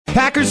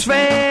Packers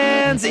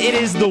fans, it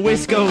is the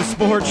Wisco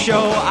Sports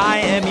Show. I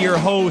am your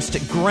host,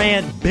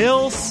 Grant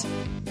Bills.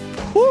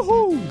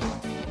 Woohoo!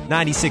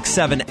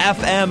 96.7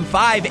 FM,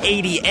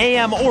 580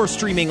 AM, or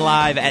streaming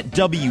live at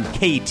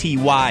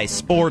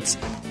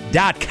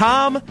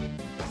WKTYSports.com.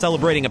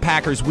 Celebrating a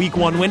Packers Week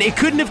 1 win. It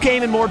couldn't have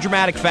came in more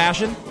dramatic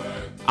fashion.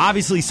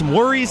 Obviously some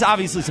worries,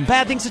 obviously some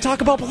bad things to talk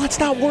about, but let's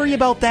not worry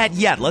about that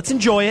yet. Let's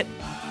enjoy it.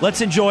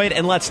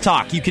 And let's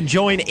talk. You can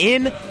join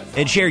in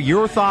and share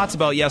your thoughts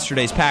about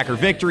yesterday's Packer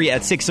victory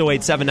at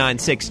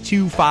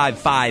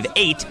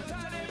 608-796-2558.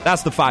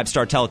 That's the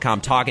 5-Star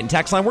Telecom talk and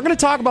text line. We're going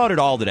to talk about it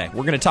all today.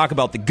 We're going to talk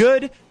about the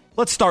good.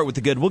 Let's start with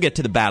the good. We'll get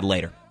to the bad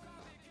later.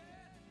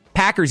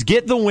 Packers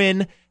get the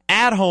win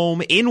at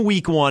home in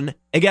Week 1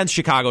 against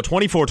Chicago,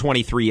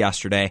 24-23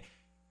 yesterday,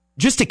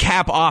 just to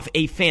cap off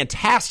a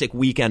fantastic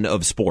weekend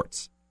of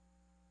sports.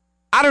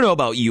 I don't know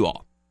about you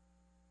all,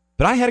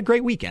 but I had a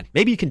great weekend.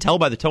 Maybe you can tell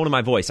by the tone of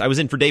my voice. I was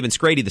in for Dave and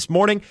Scrady this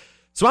morning,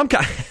 so I'm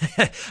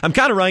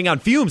kind of running on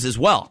fumes as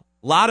well.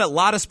 A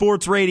lot of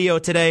sports radio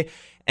today,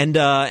 and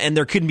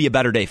there couldn't be a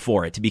better day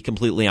for it, to be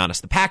completely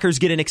honest. The Packers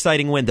get an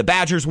exciting win. The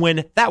Badgers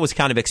win. That was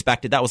kind of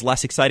expected. That was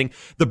less exciting.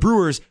 The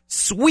Brewers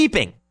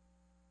sweeping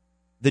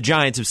the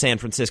Giants of San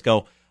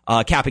Francisco,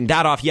 capping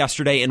that off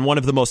yesterday in one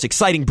of the most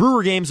exciting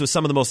Brewer games with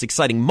some of the most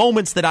exciting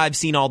moments that I've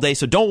seen all day.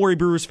 So don't worry,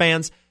 Brewers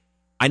fans.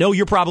 I know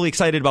you're probably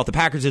excited about the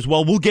Packers as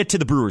well. We'll get to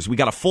the Brewers. We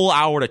got a full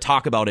hour to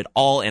talk about it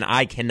all, and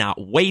I cannot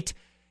wait.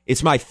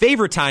 It's my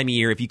favorite time of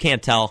year. If you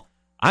can't tell,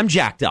 I'm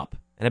jacked up.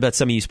 And I bet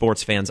some of you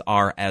sports fans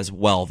are as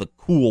well. The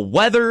cool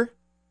weather,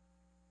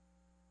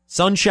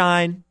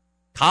 sunshine,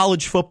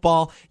 college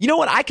football. You know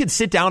what? I could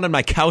sit down on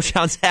my couch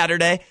on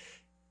Saturday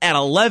at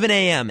 11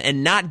 a.m.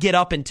 and not get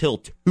up until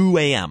 2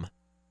 a.m.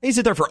 I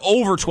sit there for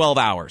over 12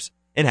 hours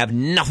and have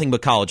nothing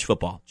but college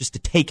football just to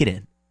take it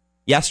in.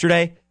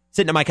 Yesterday,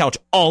 sitting on my couch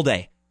all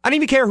day. I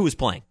didn't even care who was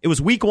playing. It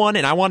was Week 1,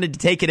 and I wanted to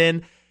take it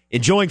in,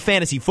 enjoying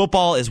fantasy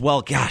football as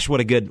well. Gosh, what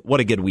a good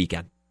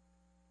weekend.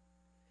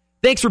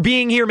 Thanks for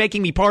being here,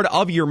 making me part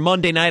of your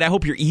Monday night. I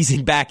hope you're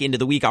easing back into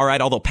the week. All right,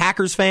 although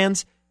Packers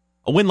fans,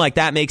 a win like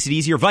that makes it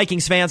easier.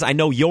 Vikings fans, I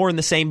know you're in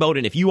the same boat,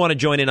 and if you want to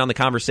join in on the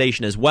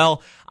conversation as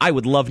well, I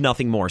would love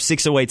nothing more.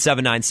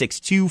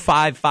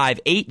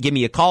 608-796-2558. Give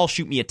me a call,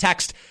 shoot me a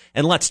text,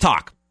 and let's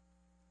talk.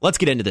 Let's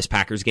get into this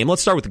Packers game.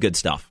 Let's start with the good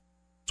stuff.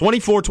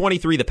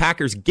 24-23, the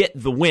Packers get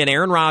the win.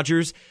 Aaron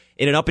Rodgers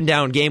in an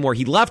up-and-down game where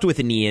he left with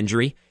a knee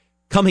injury,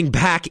 coming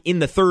back in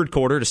the third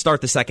quarter to start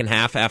the second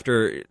half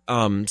after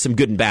some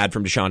good and bad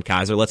from Deshaun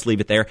Kaiser. Let's leave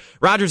it there.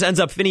 Rodgers ends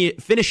up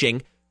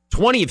finishing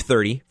 20 of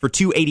 30 for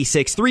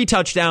 286, 3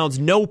 touchdowns,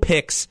 no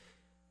picks,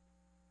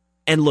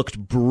 and looked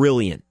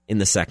brilliant in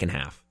the second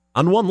half.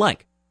 On one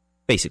leg,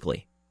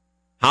 basically.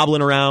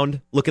 Hobbling around,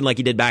 looking like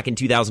he did back in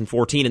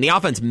 2014, and the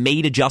offense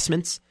made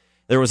adjustments.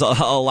 There was a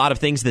lot of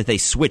things that they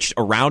switched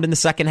around in the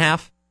second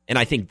half, and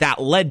I think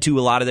that led to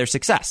a lot of their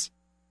success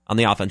on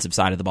the offensive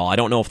side of the ball. I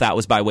don't know if that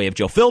was by way of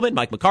Joe Philbin,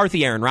 Mike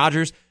McCarthy, Aaron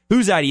Rodgers,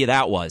 whose idea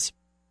that was.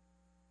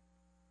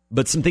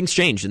 But some things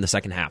changed in the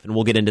second half, and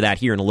we'll get into that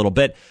here in a little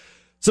bit.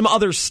 Some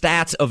other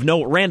stats of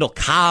note, Randall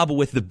Cobb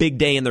with the big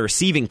day in the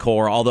receiving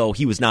corps, although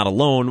he was not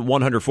alone,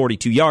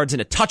 142 yards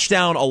and a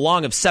touchdown, a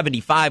long of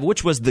 75,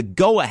 which was the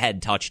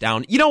go-ahead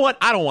touchdown. You know what?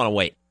 I don't want to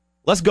wait.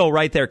 Let's go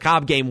right there.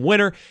 Cobb game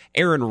winner,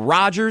 Aaron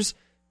Rodgers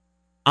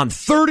on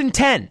 3rd and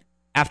 10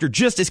 after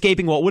just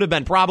escaping what would have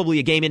been probably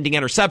a game-ending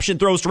interception,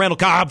 throws to Randall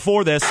Cobb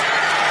for this.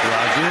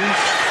 Rodgers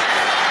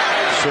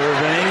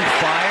surveying,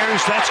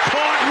 fires. That's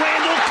caught.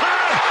 Randall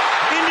Cobb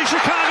into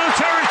Chicago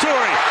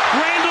territory.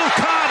 Randall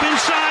Cobb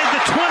inside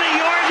the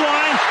 20-yard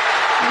line.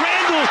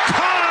 Randall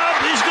Cobb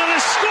is going to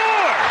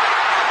score.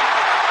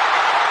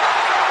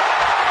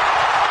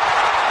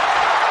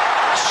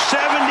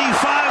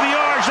 75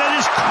 yards. That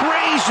is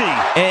crazy.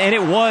 And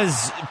it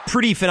was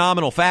pretty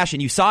phenomenal fashion.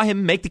 You saw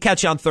him make the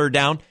catch on 3rd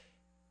down.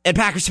 And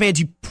Packers fans,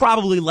 you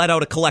probably let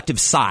out a collective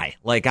sigh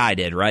like I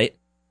did, right?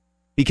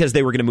 Because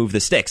they were going to move the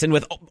sticks. And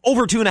with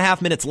over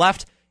 2.5 minutes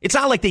left, it's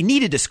not like they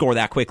needed to score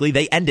that quickly.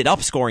 They ended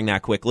up scoring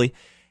that quickly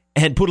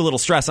and put a little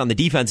stress on the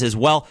defense as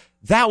well.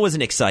 That was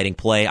an exciting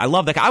play. I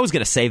love that. I was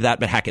going to save that,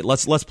 but heck it.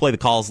 Let's play the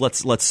calls.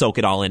 Let's soak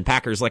it all in.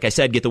 Packers, like I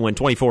said, get the win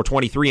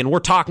 24-23, and we're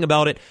talking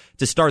about it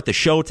to start the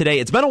show today.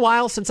 It's been a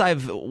while since I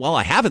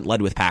haven't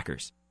led with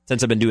Packers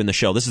since I've been doing the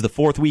show. This is the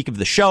 4th week of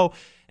the show,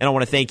 and I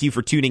want to thank you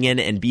for tuning in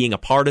and being a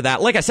part of that.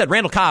 Like I said,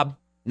 Randall Cobb,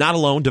 not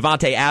alone.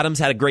 Devontae Adams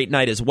had a great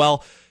night as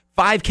well.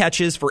 5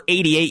 catches for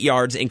 88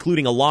 yards,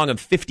 including a long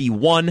of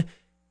 51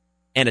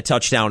 and a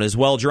touchdown as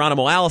well.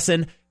 Geronimo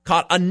Allison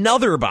caught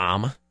another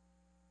bomb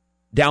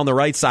down the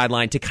right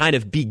sideline to kind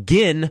of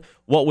begin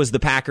what was the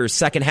Packers'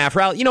 second half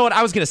rally. You know what?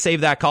 I was going to save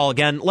that call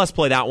again. Let's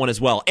play that one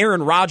as well.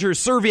 Aaron Rodgers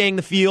surveying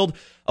the field,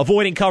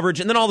 avoiding coverage,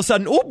 and then all of a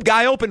sudden,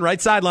 guy open, right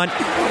sideline.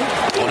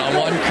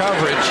 One-on-one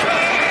coverage.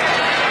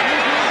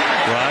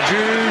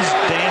 Rodgers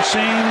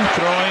dancing,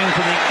 throwing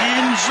for the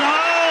end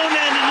zone,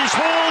 and it is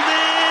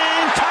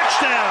holding.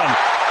 Touchdown.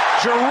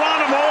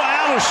 Geronimo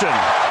Allison.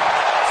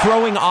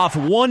 Throwing off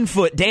one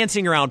foot,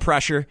 dancing around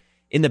pressure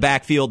in the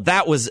backfield.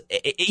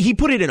 He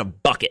put it in a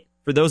bucket.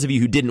 for those of you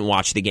who didn't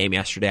watch the game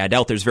yesterday, I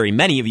doubt there's very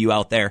many of you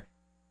out there,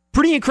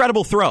 pretty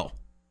incredible throw.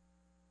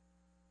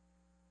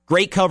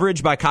 Great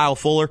coverage by Kyle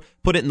Fuller.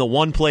 Put it in the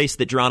one place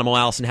that Geronimo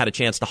Allison had a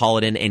chance to haul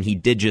it in, and he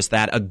did just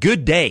that. A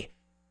good day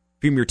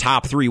from your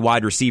top three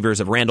wide receivers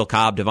of Randall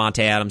Cobb, Davante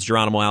Adams,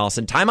 Geronimo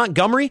Allison. Ty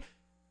Montgomery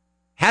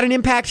had an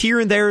impact here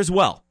and there as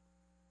well.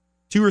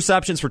 2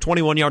 receptions for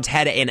 21 yards,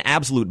 had an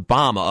absolute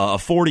bomb, a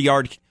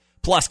 40-yard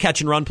plus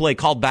catch and run play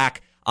called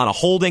back on a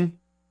holding.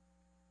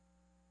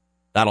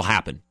 That'll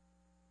happen.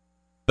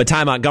 But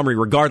Ty Montgomery,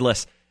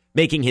 regardless,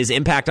 making his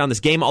impact on this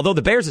game, although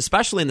the Bears,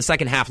 especially in the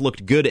second half,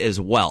 looked good as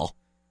well.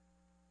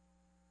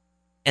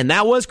 And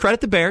that was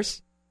credit the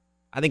Bears.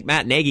 I think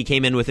Matt Nagy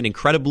came in with an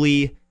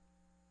incredibly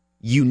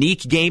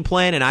unique game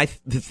plan, and I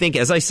think,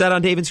 as I said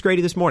on Dave and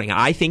Scrady this morning,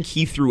 I think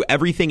he threw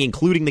everything,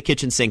 including the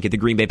kitchen sink, at the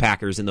Green Bay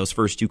Packers in those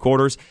first 2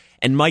 quarters,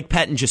 and Mike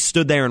Pettin just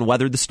stood there and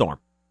weathered the storm.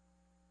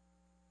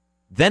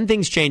 Then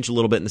things changed a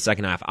little bit in the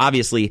second half.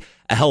 Obviously,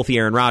 a healthy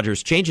Aaron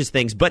Rodgers changes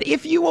things, but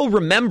if you will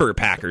remember,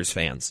 Packers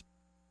fans,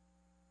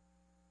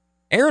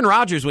 Aaron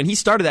Rodgers, when he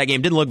started that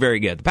game, didn't look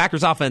very good. The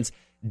Packers offense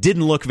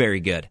didn't look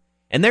very good.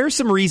 And there are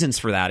some reasons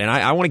for that, and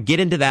I want to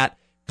get into that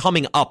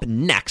coming up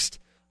next.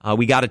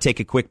 We got to take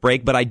a quick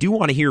break, but I do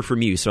want to hear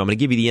from you, so I'm going to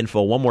give you the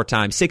info one more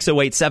time.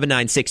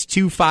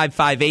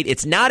 608-796-2558.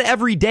 It's not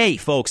every day,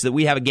 folks, that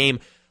we have a game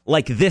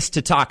like this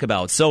to talk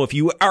about. So if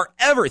you are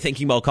ever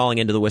thinking about calling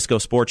into the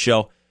Wisco Sports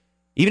Show,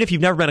 even if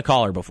you've never been a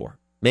caller before,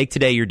 make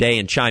today your day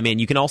and chime in.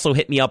 You can also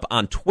hit me up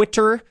on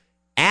Twitter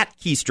at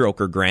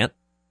KeystrokerGrant.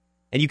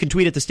 And you can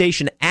tweet at the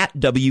station at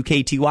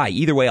WKTY.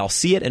 Either way, I'll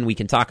see it and we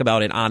can talk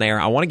about it on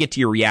air. I want to get to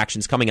your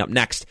reactions coming up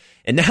next.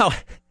 And now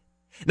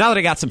that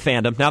I got some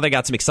fandom, now that I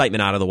got some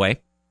excitement out of the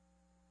way,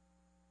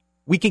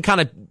 we can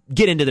kind of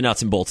get into the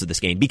nuts and bolts of this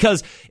game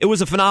because it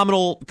was a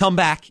phenomenal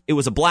comeback. It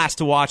was a blast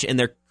to watch, and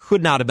there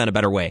could not have been a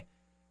better way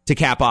to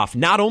cap off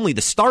not only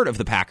the start of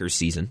the Packers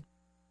season,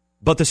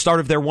 but the start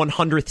of their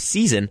 100th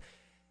season.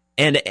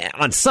 And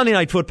on Sunday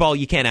Night Football,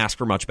 you can't ask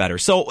for much better.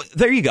 So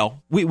there you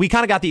go. We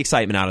kind of got the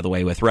excitement out of the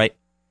way with, right?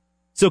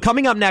 So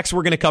coming up next,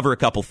 we're going to cover a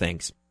couple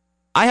things.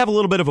 I have a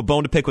little bit of a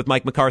bone to pick with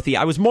Mike McCarthy.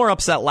 I was more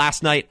upset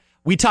last night.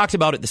 We talked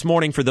about it this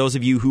morning for those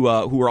of you who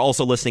are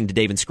also listening to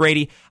Dave and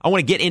Scrady. I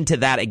want to get into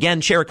that again,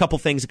 share a couple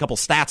things, a couple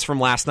stats from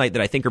last night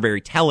that I think are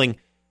very telling,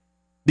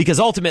 because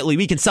ultimately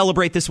we can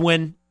celebrate this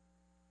win,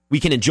 we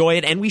can enjoy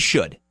it, and we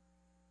should.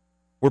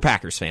 We're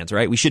Packers fans,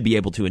 right? We should be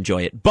able to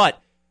enjoy it.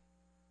 But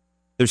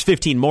there's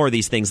 15 more of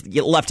these things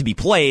left to be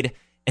played,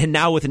 and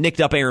now with a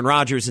nicked up Aaron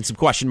Rodgers and some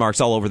question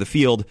marks all over the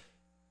field,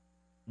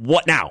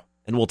 what now?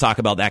 And we'll talk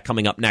about that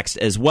coming up next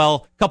as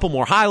well. A couple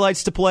more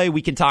highlights to play.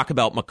 We can talk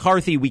about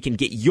McCarthy. We can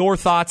get your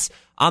thoughts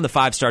on the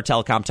 5-Star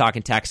Telecom Talk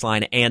and Text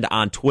line and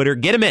on Twitter.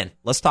 Get them in.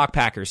 Let's talk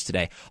Packers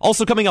today.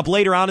 Also coming up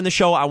later on in the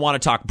show, I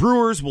want to talk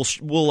Brewers.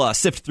 We'll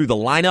sift through the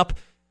lineup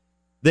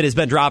that has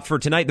been dropped for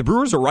tonight. The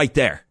Brewers are right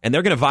there, and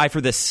they're going to vie for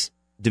this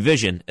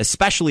division,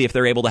 especially if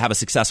they're able to have a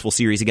successful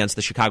series against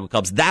the Chicago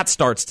Cubs. That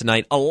starts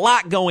tonight. A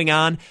lot going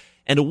on.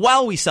 And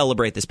while we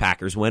celebrate this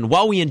Packers win,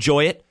 while we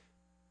enjoy it,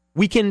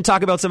 we can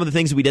talk about some of the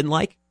things we didn't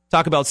like,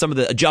 talk about some of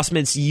the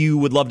adjustments you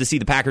would love to see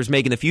the Packers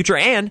make in the future,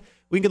 and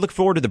we can look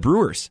forward to the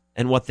Brewers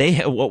and what they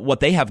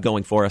have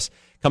going for us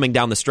coming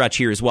down the stretch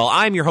here as well.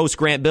 I'm your host,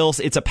 Grant Bills.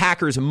 It's a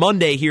Packers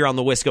Monday here on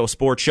the Wisco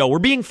Sports Show. We're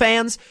being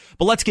fans,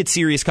 but let's get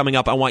serious coming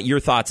up. I want your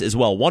thoughts as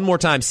well. One more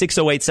time,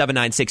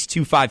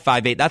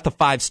 608-796-2558. That's the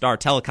 5-Star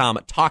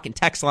Telecom Talk and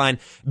Text line.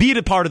 Be it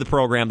a part of the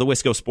program, the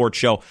Wisco Sports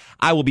Show.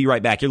 I will be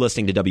right back. You're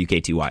listening to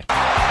WKTY.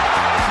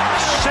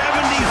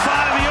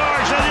 75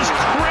 yards. That is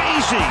crazy.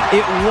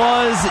 It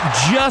was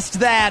just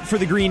that for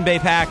the Green Bay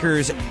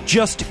Packers.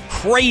 Just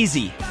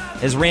crazy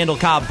as Randall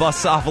Cobb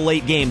busts off a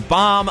late game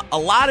bomb. A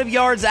lot of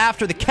yards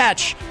after the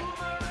catch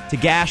to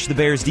gash the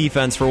Bears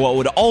defense for what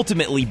would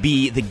ultimately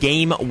be the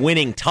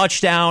game-winning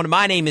touchdown.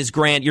 My name is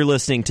Grant. You're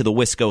listening to the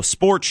Wisco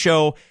Sports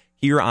Show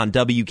here on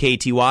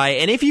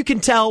WKTY. And if you can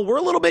tell, we're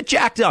a little bit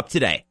jacked up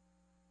today.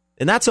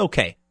 And that's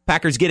okay.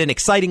 Packers get an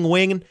exciting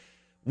win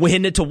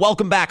to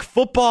welcome back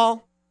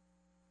football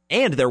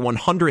and their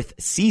 100th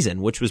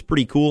season, which was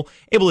pretty cool.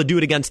 Able to do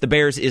it against the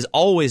Bears is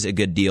always a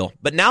good deal.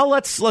 But now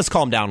let's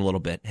calm down a little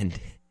bit.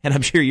 And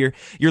I'm sure you're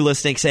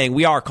listening saying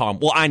we are calm.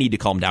 Well, I need to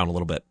calm down a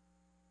little bit.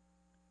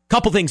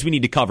 Couple things we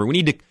need to cover. We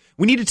need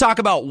to talk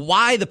about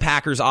why the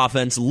Packers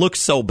offense looked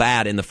so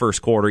bad in the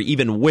first quarter,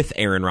 even with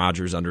Aaron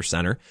Rodgers under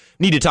center.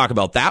 We need to talk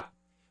about that.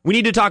 We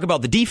need to talk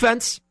about the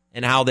defense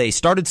and how they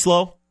started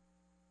slow,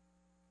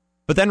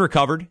 but then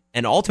recovered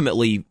and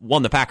ultimately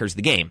won the Packers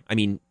the game. I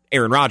mean,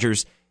 Aaron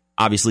Rodgers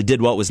obviously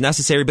did what was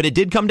necessary, but it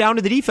did come down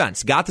to the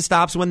defense. Got the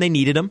stops when they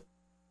needed them.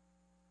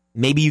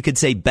 Maybe you could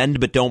say bend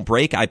but don't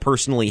break. I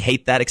personally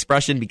hate that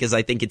expression because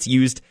I think it's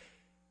used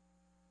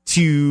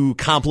to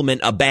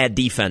complement a bad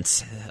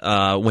defense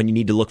when you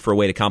need to look for a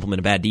way to complement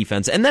a bad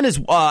defense. And then as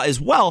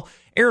well,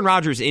 Aaron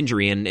Rodgers'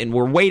 injury, and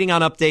we're waiting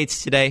on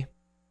updates today.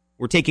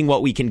 We're taking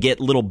what we can get,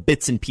 little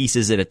bits and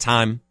pieces at a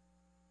time.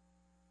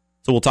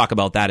 So we'll talk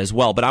about that as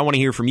well. But I want to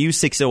hear from you,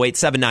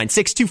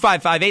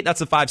 608-796-2558. That's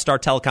the 5-Star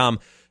Telecom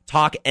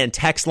talk and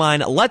text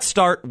line. Let's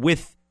start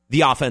with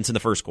the offense in the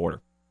first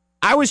quarter.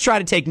 I always try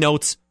to take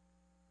notes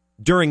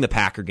during the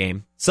Packer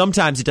game.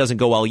 Sometimes it doesn't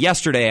go well.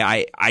 Yesterday,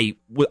 I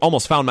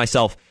almost found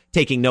myself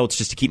taking notes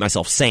just to keep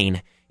myself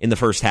sane in the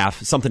first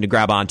half. Something to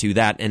grab onto,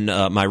 that and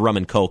my rum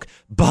and Coke.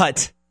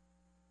 But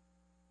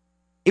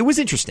it was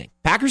interesting.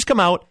 Packers come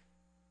out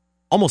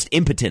almost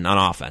impotent on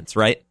offense,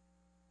 right?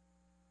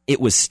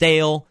 It was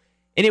stale.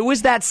 And it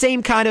was that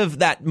same kind of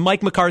that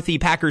Mike McCarthy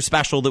Packers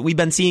special that we've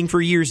been seeing for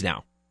years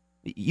now.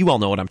 You all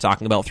know what I'm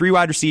talking about. 3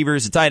 wide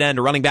receivers, a tight end,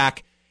 a running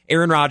back.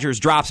 Aaron Rodgers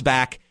drops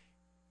back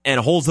and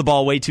holds the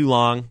ball way too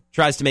long,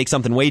 tries to make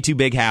something way too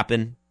big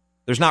happen.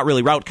 There's not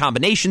really route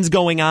combinations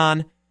going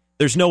on.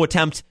 There's no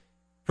attempt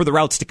for the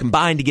routes to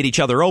combine to get each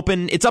other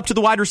open. It's up to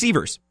the wide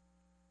receivers.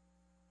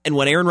 And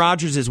when Aaron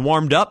Rodgers is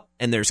warmed up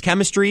and there's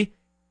chemistry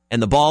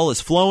and the ball is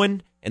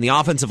flowing and the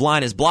offensive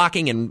line is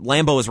blocking and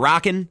Lambeau is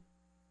rocking,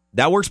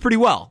 that works pretty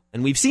well.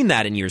 And we've seen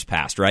that in years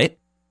past, right?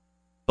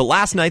 But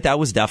last night, that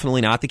was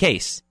definitely not the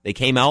case. They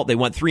came out, they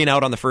went 3 and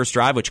out on the first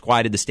drive, which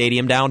quieted the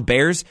stadium down.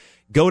 Bears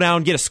go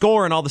down, get a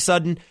score, and all of a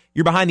sudden,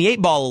 you're behind the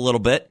 8 ball a little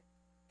bit.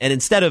 And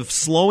instead of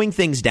slowing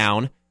things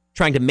down,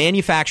 trying to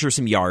manufacture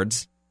some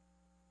yards,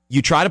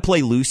 you try to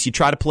play loose, you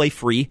try to play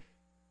free.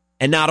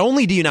 And not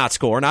only do you not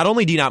score, not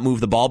only do you not move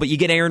the ball, but you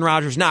get Aaron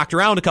Rodgers knocked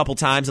around a couple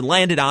times and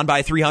landed on by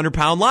a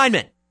 300-pound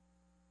lineman.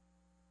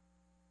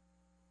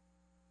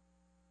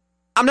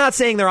 I'm not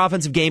saying their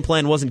offensive game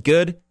plan wasn't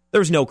good.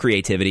 There was no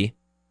creativity.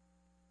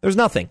 There's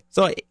nothing.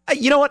 So,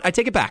 you know what? I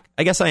take it back.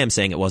 I guess I am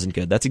saying it wasn't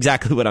good. That's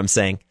exactly what I'm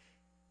saying.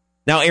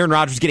 Now, Aaron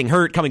Rodgers getting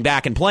hurt, coming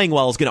back and playing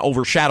well is going to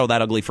overshadow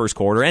that ugly first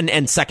quarter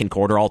and second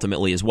quarter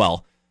ultimately as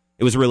well.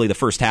 It was really the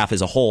first half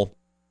as a whole.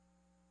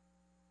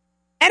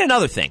 And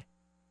another thing.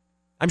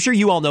 I'm sure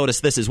you all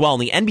noticed this as well,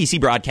 and the NBC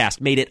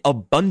broadcast made it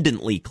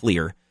abundantly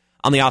clear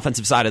on the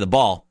offensive side of the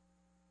ball.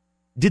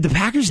 Did the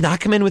Packers not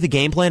come in with a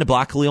game plan to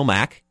block Khalil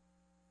Mack?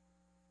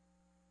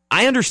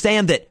 I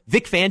understand that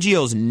Vic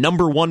Fangio's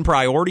number one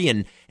priority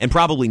and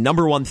probably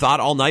number one thought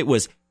all night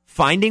was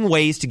finding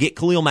ways to get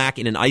Khalil Mack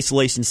in an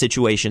isolation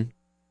situation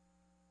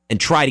and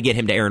try to get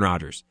him to Aaron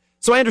Rodgers.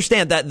 So I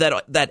understand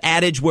that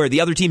adage where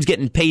the other team's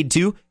getting paid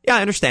too. Yeah,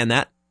 I understand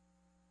that.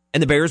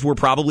 And the Bears were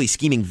probably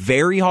scheming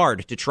very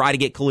hard to try to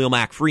get Khalil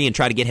Mack free and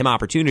try to get him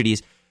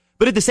opportunities.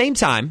 But at the same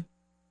time,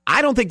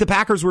 I don't think the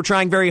Packers were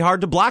trying very hard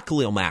to block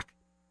Khalil Mack.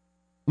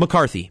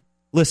 McCarthy,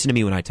 listen to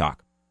me when I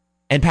talk.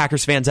 And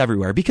Packers fans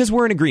everywhere, because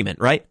we're in agreement,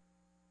 right?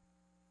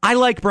 I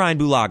like Brian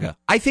Bulaga.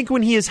 I think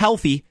when he is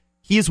healthy,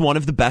 he is one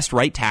of the best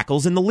right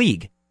tackles in the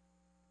league.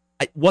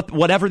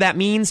 Whatever that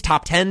means,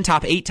 top 10,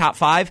 top 8, top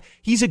 5,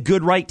 he's a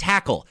good right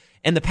tackle.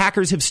 And the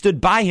Packers have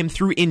stood by him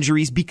through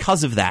injuries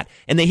because of that.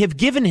 And they have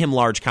given him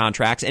large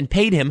contracts and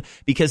paid him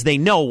because they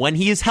know when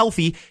he is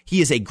healthy, he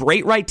is a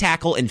great right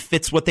tackle and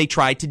fits what they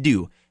tried to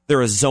do.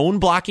 They're a zone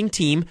blocking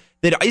team.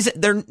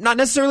 They're not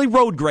necessarily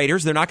road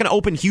graders. They're not going to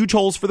open huge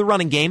holes for the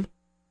running game.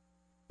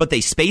 But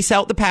they space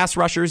out the pass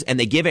rushers and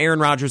they give Aaron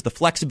Rodgers the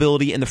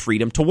flexibility and the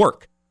freedom to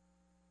work.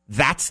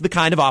 That's the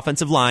kind of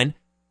offensive line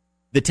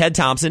that Ted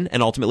Thompson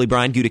and ultimately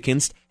Brian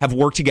Gutekunst have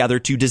worked together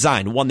to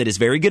design. One that is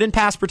very good in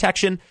pass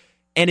protection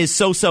and is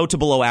so-so to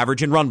below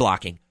average in run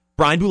blocking.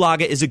 Brian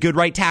Bulaga is a good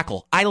right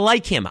tackle. I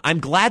like him. I'm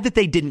glad that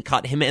they didn't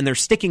cut him and they're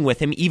sticking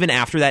with him even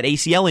after that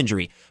ACL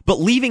injury. But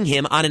leaving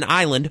him on an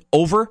island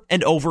over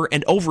and over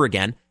and over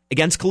again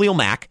against Khalil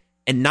Mack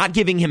and not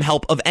giving him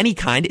help of any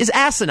kind is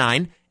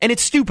asinine and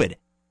it's stupid.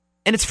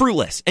 And it's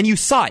fruitless. And you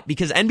saw it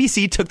because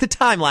NBC took the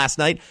time last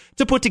night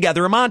to put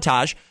together a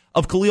montage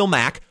of Khalil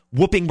Mack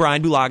whooping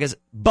Brian Bulaga's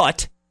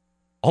butt,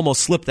 almost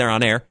slipped there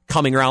on air,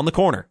 coming around the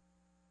corner.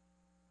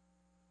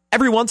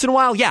 Every once in a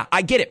while, yeah,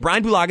 I get it.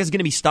 Brian Bulaga is going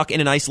to be stuck in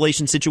an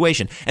isolation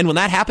situation. And when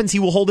that happens, he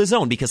will hold his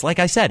own because, like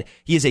I said,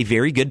 he is a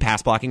very good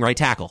pass-blocking right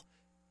tackle.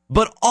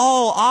 But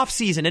all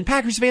offseason, and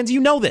Packers fans, you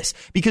know this,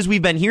 because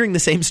we've been hearing the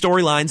same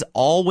storylines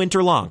all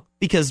winter long,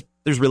 because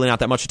there's really not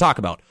that much to talk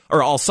about.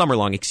 Or all summer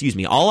long, excuse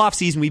me. All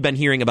offseason, we've been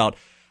hearing about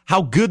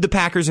how good the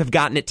Packers have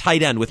gotten at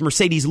tight end with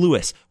Mercedes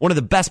Lewis, one of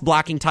the best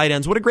blocking tight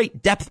ends. What a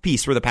great depth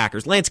piece for the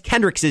Packers. Lance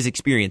Kendricks is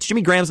experienced.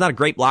 Jimmy Graham's not a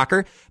great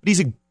blocker, but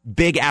he's a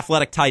big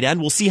athletic tight end.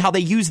 We'll see how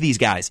they use these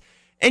guys.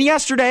 And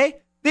yesterday,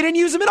 they didn't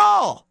use him at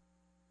all.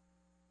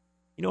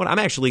 You know what? I'm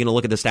actually going to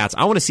look at the stats.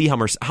 I want to see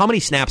how many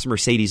snaps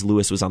Mercedes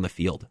Lewis was on the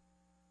field.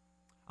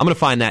 I'm going to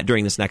find that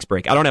during this next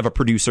break. I don't have a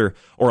producer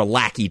or a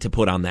lackey to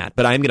put on that,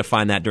 but I am going to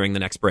find that during the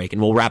next break,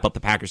 and we'll wrap up the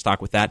Packers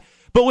talk with that.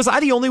 But was I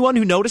the only one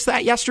who noticed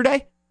that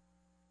yesterday?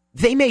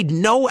 They made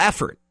no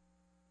effort.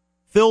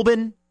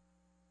 Philbin,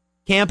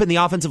 Camp, and the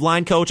offensive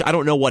line coach, I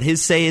don't know what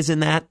his say is in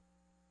that.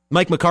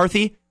 Mike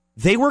McCarthy,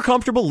 they were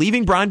comfortable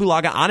leaving Brian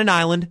Bulaga on an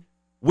island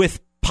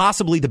with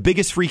possibly the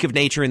biggest freak of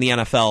nature in the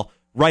NFL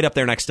right up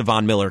there next to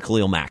Von Miller,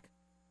 Khalil Mack.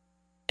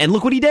 And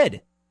look what he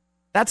did.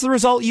 That's the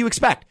result you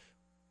expect.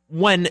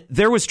 When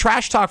there was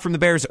trash talk from the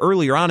Bears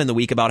earlier on in the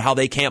week about how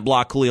they can't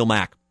block Khalil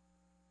Mack.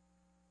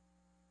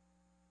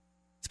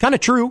 It's kind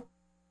of true.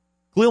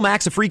 Khalil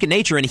Mack's a freak of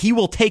nature, and he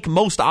will take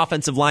most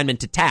offensive linemen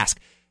to task.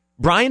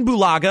 Brian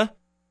Bulaga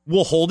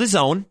will hold his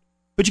own,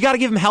 but you got to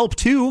give him help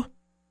too.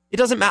 It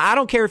doesn't matter. I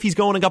don't care if he's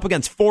going up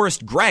against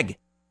Forrest Gregg.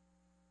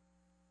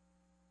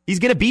 He's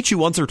going to beat you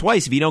once or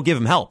twice if you don't give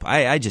him help.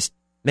 I just,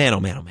 man, oh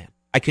man, oh man.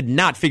 I could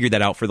not figure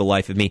that out for the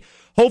life of me.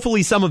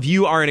 Hopefully some of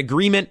you are in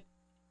agreement.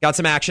 Got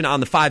some action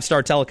on the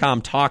 5-Star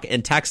Telecom talk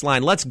and text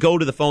line. Let's go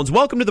to the phones.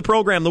 Welcome to the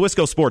program, the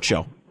Wisco Sports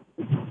Show.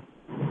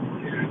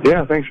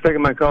 Yeah, thanks for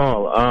taking my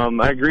call.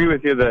 I agree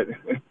with you that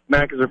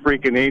Mac is a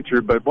freak of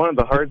nature, but one of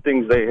the hard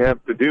things they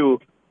have to do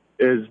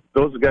is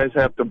those guys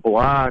have to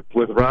block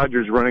with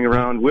Rodgers running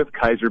around with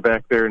Kaiser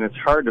back there, and it's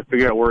hard to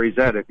figure out where he's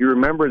at. If you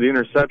remember the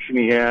interception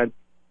he had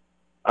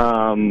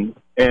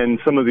and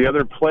some of the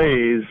other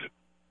plays,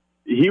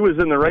 he was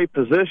in the right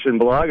position,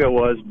 Bulaga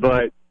was,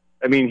 but,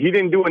 I mean, he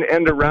didn't do an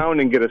end around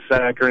and get a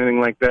sack or anything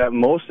like that.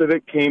 Most of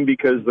it came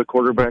because the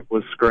quarterback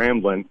was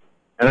scrambling.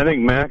 And I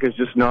think Mac is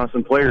just an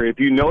awesome player. If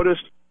you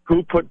noticed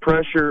who put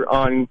pressure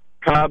on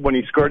Cobb when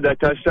he scored that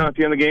touchdown at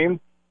the end of the game,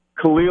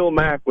 Khalil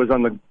Mack was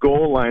on the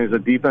goal line as a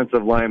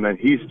defensive lineman.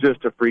 He's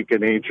just a freak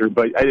of nature.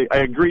 But I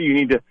agree you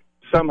need to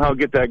somehow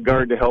get that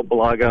guard to help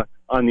Bulaga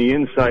on the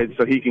inside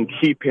so he can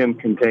keep him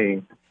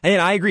contained. And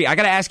I agree. I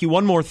got to ask you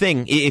one more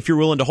thing, if you're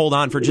willing to hold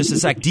on for just a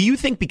sec. Do you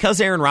think because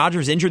Aaron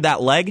Rodgers injured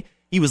that leg,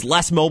 he was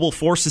less mobile,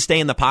 forced to stay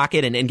in the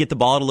pocket and get the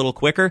ball out a little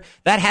quicker?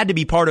 That had to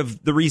be part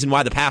of the reason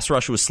why the pass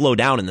rush was slowed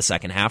down in the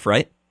second half,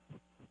 right?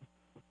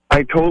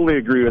 I totally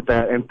agree with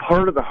that. And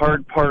part of the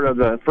hard part of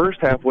the first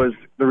half was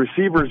the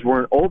receivers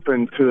weren't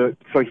open so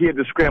he had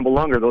to scramble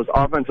longer. Those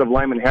offensive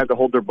linemen had to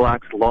hold their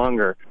blocks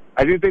longer.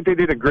 I do think they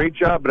did a great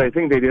job, but I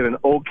think they did an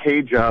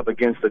okay job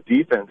against the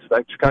defense.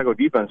 That Chicago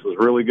defense was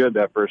really good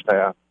that first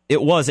half.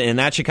 It was, and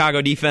that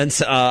Chicago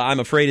defense, I'm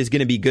afraid, is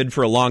going to be good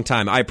for a long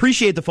time. I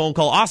appreciate the phone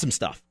call. Awesome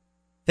stuff.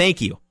 Thank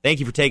you. Thank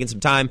you for taking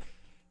some time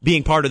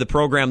being part of the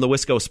program, the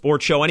Wisco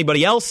Sports Show.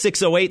 Anybody else?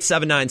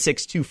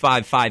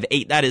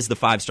 608-796-2558. That is the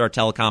 5-Star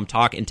Telecom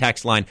talk and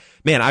text line.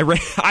 Man, I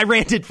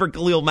ranted for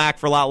Khalil Mack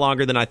for a lot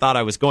longer than I thought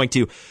I was going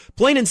to.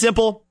 Plain and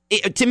simple,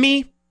 to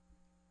me,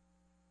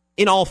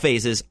 in all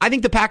phases, I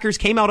think the Packers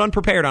came out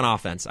unprepared on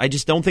offense. I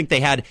just don't think they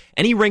had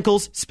any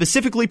wrinkles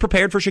specifically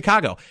prepared for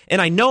Chicago.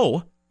 And I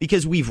know,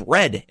 because we've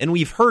read and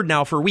we've heard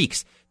now for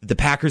weeks, that the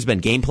Packers have been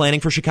game planning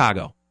for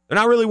Chicago. They're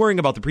not really worrying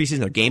about the preseason.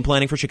 They're game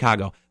planning for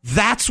Chicago.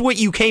 That's what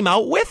you came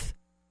out with?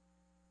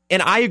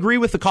 And I agree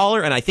with the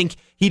caller, and I think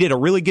he did a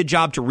really good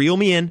job to reel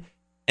me in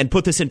and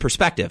put this in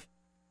perspective.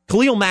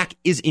 Khalil Mack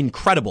is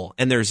incredible,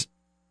 and there's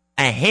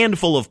a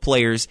handful of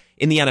players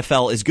in the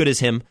NFL as good as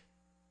him.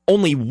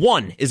 Only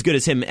one as good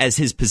as him as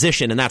his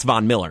position, and that's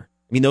Von Miller.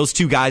 I mean, those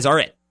two guys are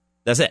it.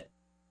 That's it.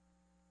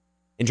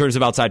 In terms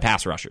of outside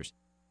pass rushers.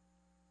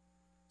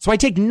 So I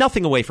take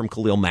nothing away from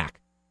Khalil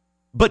Mack.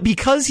 But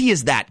because he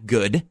is that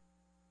good,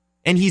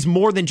 and he's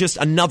more than just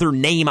another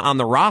name on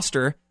the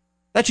roster,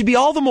 that should be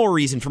all the more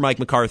reason for Mike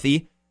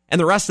McCarthy and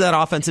the rest of that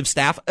offensive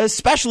staff,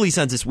 especially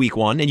since it's week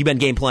one, and you've been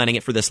game planning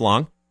it for this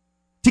long,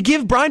 to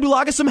give Brian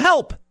Bulaga some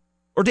help,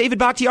 or David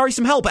Bakhtiari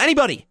some help,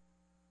 anybody.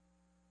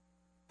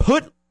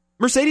 Put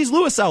Mercedes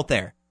Lewis out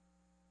there.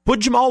 Put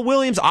Jamal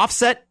Williams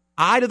offset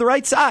eye to the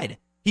right side.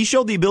 He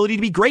showed the ability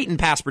to be great in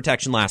pass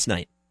protection last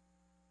night.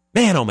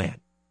 Man, oh man.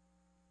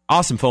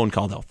 Awesome phone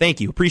call, though. Thank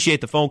you.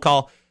 Appreciate the phone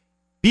call.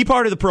 Be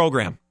part of the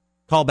program.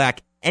 Call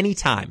back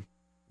anytime.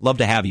 Love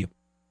to have you.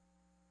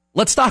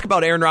 Let's talk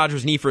about Aaron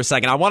Rodgers' knee for a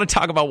second. I want to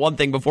talk about one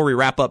thing before we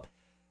wrap up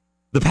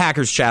the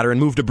Packers chatter and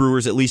move to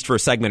Brewers at least for a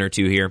segment or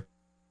two here.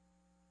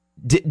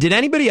 Did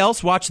anybody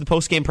else watch the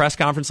post-game press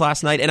conference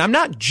last night? And I'm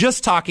not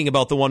just talking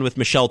about the one with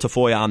Michelle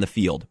Tafoya on the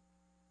field.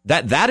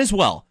 That as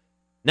well.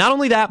 Not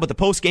only that, but the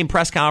post-game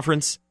press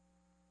conference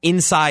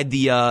inside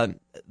the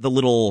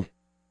little,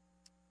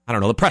 I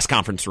don't know, the press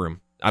conference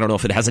room. I don't know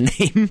if it has a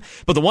name,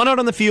 but the one out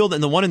on the field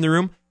and the one in the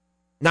room.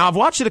 Now, I've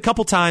watched it a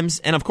couple times,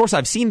 and of course,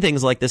 I've seen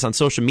things like this on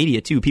social media,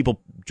 too, people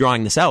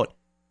drawing this out.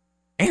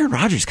 Aaron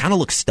Rodgers kind of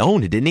looked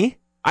stoned, didn't he?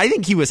 I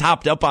think he was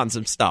hopped up on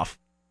some stuff.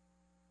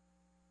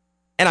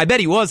 And I bet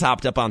he was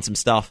hopped up on some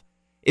stuff.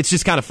 It's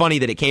just kind of funny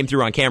that it came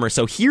through on camera.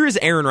 So here is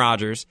Aaron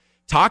Rodgers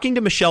talking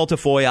to Michelle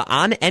Tafoya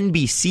on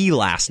NBC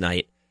last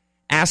night,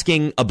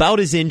 asking about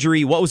his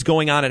injury, what was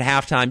going on at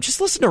halftime.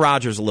 Just listen to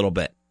Rodgers a little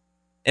bit.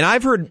 And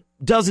I've heard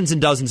dozens and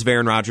dozens of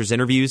Aaron Rodgers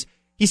interviews.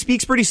 He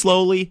speaks pretty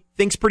slowly,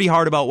 thinks pretty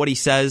hard about what he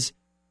says.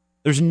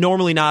 There's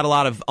normally not a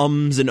lot of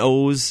ums and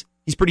ohs.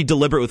 He's pretty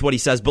deliberate with what he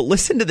says, but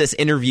listen to this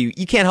interview.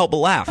 You can't help but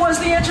laugh. What's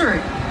the injury?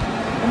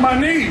 My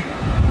knee.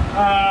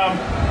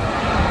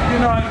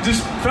 I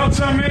just felt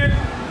something in it.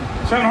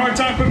 Was having a hard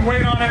time putting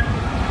weight on it.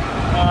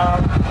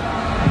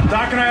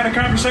 Doc and I had a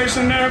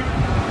conversation there.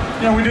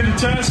 We did a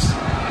test.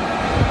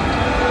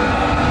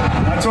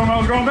 I told him I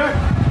was going back.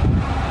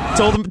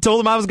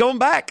 Told him I was going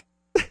back.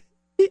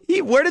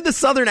 Where did the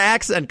Southern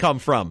accent come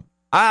from?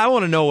 I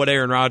want to know what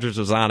Aaron Rodgers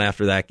was on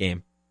after that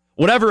game.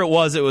 Whatever it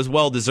was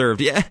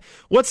well-deserved. Yeah.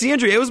 What's the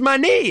injury? It was my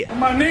knee.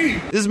 My knee.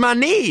 This is my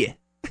knee.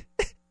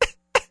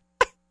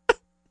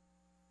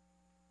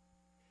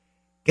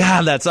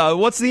 God, that's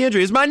what's the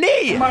injury? It's my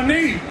knee. My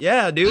knee.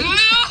 Yeah, dude.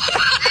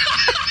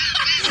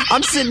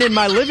 I'm sitting in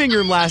my living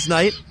room last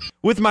night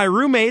with my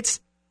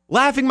roommates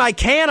laughing my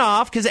can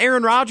off because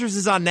Aaron Rodgers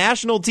is on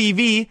national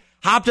TV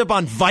hopped up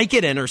on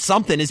Vicodin or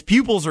something. His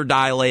pupils are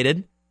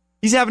dilated.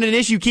 He's having an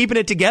issue keeping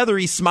it together.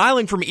 He's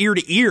smiling from ear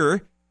to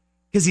ear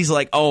because he's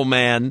like, oh,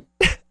 man.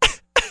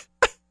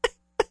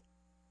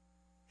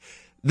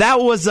 That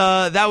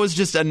was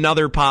just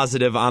another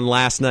positive on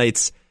last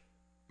night's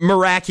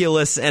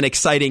miraculous and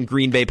exciting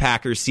Green Bay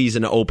Packers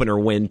season opener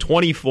win.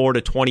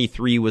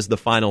 24-23 was the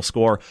final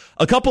score.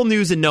 A couple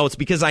news and notes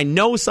because I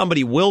know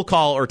somebody will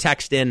call or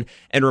text in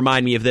and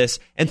remind me of this.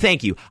 And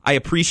thank you. I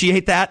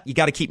appreciate that. You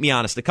got to keep me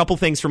honest. A couple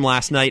things from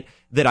last night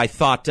that I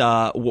thought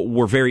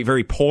were very,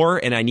 very poor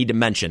and I need to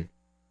mention.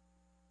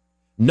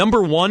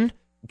 Number one,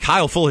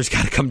 Kyle Fuller's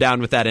got to come down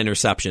with that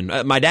interception.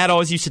 My dad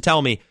always used to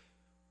tell me,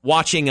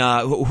 watching,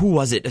 who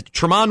was it?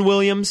 Tramon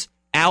Williams,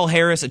 Al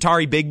Harris,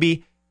 Atari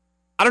Bigby.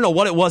 I don't know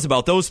what it was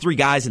about those three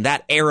guys in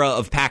that era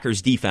of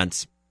Packers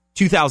defense,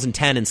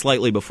 2010 and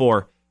slightly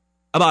before,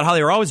 about how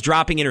they were always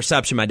dropping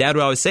interception. My dad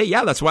would always say,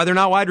 yeah, that's why they're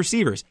not wide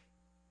receivers.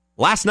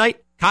 Last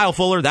night, Kyle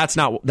Fuller, that's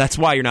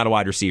why you're not a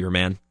wide receiver,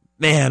 man.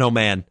 Man, oh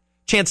man.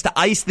 Chance to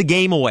ice the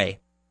game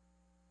away.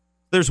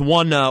 There's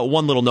one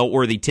little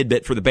noteworthy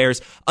tidbit for the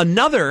Bears.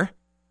 Another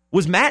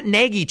was Matt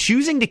Nagy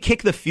choosing to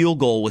kick the field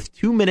goal with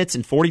 2 minutes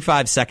and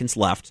 45 seconds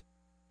left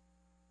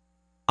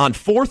on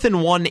 4th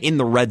and 1 in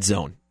the red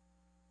zone.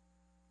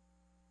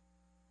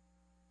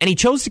 And he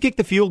chose to kick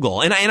the field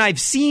goal. And I've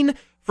seen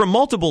from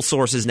multiple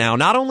sources now,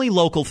 not only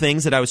local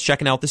things that I was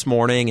checking out this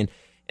morning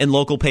and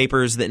local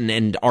papers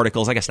and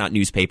articles, I guess not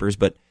newspapers,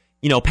 but,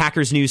 you know,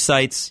 Packers news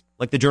sites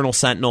like the Journal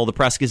Sentinel, the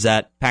Press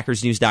Gazette,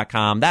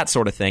 PackersNews.com, that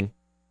sort of thing.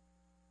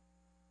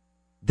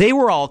 They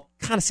were all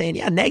kind of saying,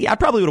 yeah, Nagy, I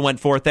probably would have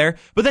went for it there.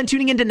 But then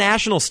tuning into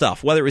national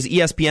stuff, whether it was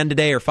ESPN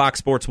Today or Fox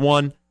Sports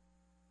 1,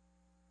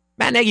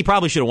 Matt Nagy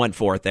probably should have went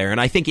for it there. And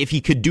I think if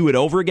he could do it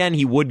over again,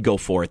 he would go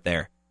for it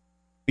there.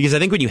 Because I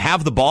think when you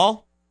have the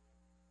ball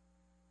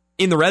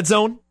in the red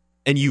zone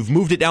and you've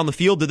moved it down the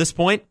field to this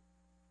point,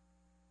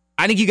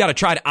 I think you got to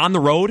try to, on the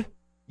road,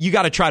 you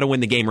got to try to win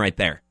the game right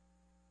there.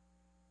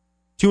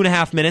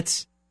 2.5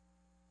 minutes.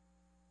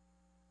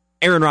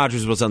 Aaron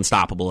Rodgers was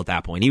unstoppable at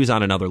that point. He was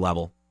on another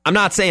level. I'm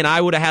not saying I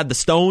would have had the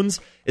stones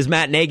as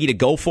Matt Nagy to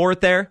go for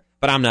it there,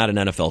 but I'm not an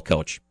NFL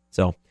coach.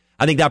 So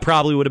I think that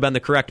probably would have been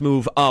the correct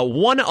move.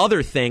 One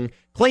other thing,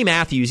 Clay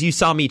Matthews, you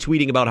saw me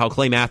tweeting about how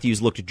Clay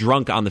Matthews looked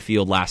drunk on the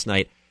field last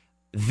night.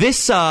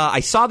 This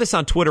I saw this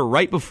on Twitter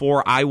right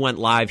before I went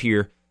live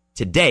here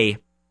today.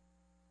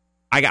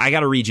 I got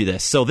to read you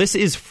this. So this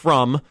is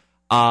from,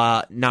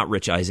 not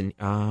Rich Eisen.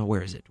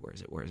 Where is it?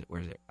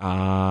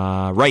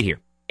 Right here.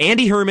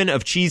 Andy Herman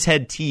of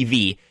Cheesehead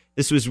TV.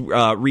 This was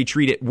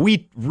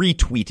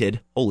retweeted,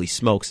 holy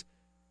smokes,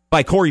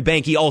 by Corey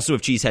Banke, also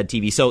of Cheesehead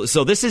TV.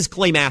 So this is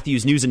Clay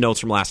Matthews' news and notes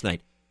from last night.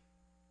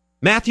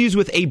 Matthews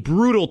with a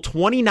brutal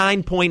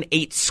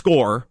 29.8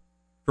 score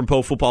from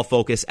Pro Football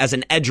Focus as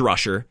an edge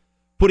rusher,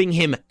 putting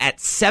him at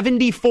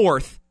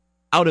 74th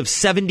out of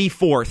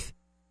 74th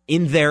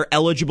in their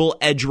eligible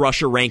edge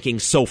rusher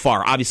rankings so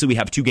far. Obviously, we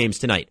have 2 games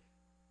tonight.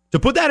 To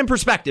put that in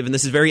perspective, and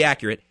this is very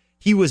accurate,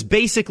 he was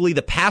basically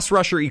the pass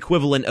rusher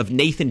equivalent of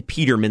Nathan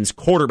Peterman's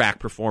quarterback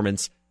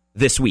performance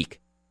this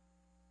week.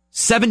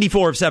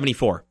 74 of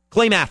 74.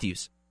 Clay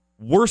Matthews,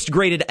 worst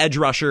graded edge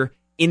rusher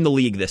in the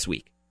league this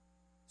week.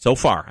 So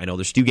far. I know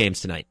there's 2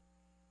 games tonight.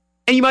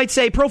 And you might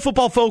say, Pro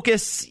Football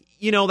Focus,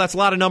 you know, that's a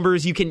lot of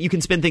numbers. You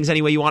can spin things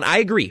any way you want. I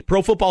agree.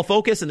 Pro Football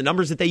Focus and the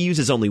numbers that they use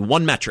is only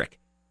one metric.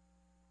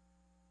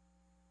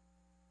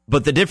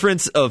 But the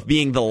difference of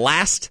being the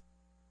last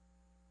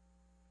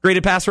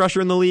graded pass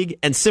rusher in the league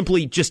and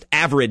simply just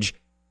average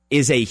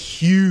is a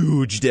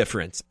huge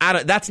difference.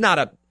 That's not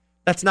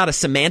a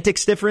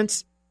semantics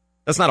difference.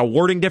 That's not a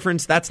wording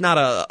difference. That's not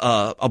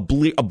a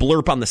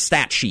blurb on the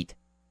stat sheet.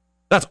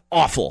 That's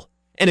awful.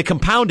 And to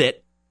compound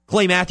it,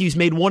 Clay Matthews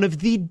made one of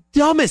the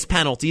dumbest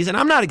penalties, and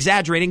I'm not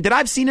exaggerating, that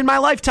I've seen in my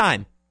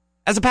lifetime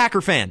as a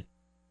Packer fan.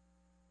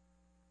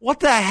 What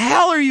the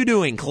hell are you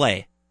doing,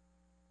 Clay?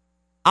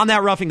 On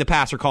that roughing the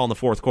passer call in the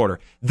fourth quarter.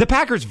 The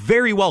Packers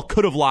very well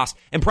could have lost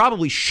and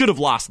probably should have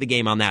lost the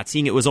game on that,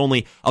 seeing it was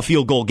only a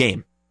field goal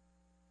game.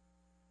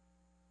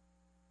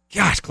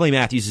 Gosh, Clay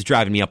Matthews is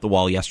driving me up the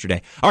wall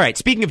yesterday. All right,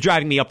 speaking of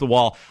driving me up the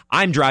wall,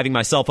 I'm driving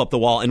myself up the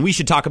wall, and we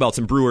should talk about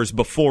some Brewers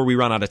before we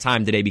run out of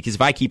time today, because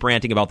if I keep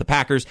ranting about the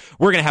Packers,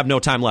 we're going to have no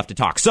time left to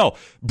talk. So,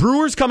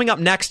 Brewers coming up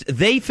next.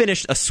 They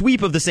finished a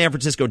sweep of the San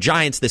Francisco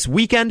Giants this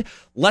weekend.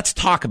 Let's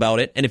talk about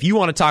it, and if you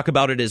want to talk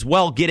about it as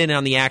well, get in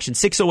on the action.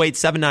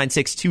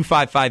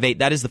 608-796-2558.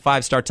 That is the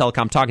 5-Star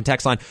Telecom talk and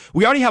text line.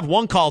 We already have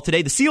one call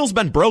today. The seal's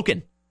been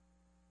broken.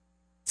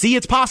 See,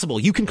 it's possible.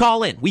 You can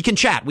call in. We can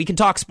chat. We can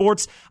talk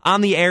sports on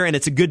the air, and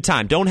it's a good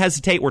time. Don't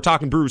hesitate. We're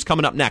talking Brewers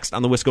coming up next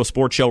on the Wisco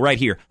Sports Show right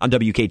here on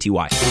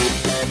WKTY.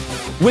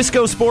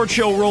 Wisco Sports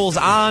Show rolls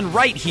on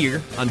right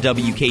here on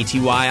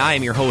WKTY. I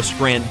am your host,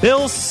 Grant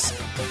Bills,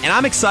 and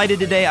I'm excited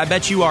today. I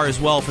bet you are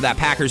as well for that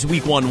Packers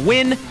Week 1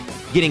 win,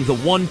 getting the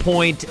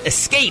 1-point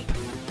escape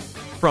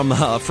from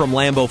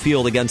Lambeau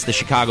Field against the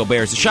Chicago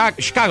Bears.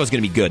 Chicago's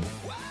going to be good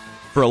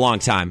for a long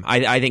time.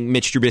 I think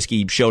Mitch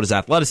Trubisky showed his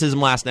athleticism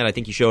last night. I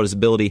think he showed his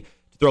ability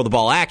to throw the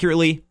ball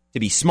accurately,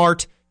 to be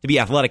smart, to be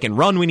athletic and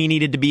run when he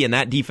needed to be, and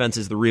that defense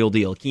is the real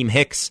deal. Akeem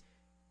Hicks,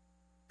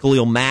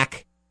 Khalil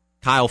Mack,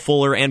 Kyle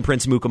Fuller, and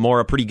Prince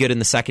Mukamura, pretty good in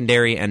the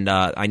secondary, and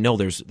I know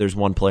there's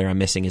one player I'm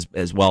missing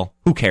as well.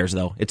 Who cares,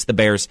 though? It's the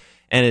Bears,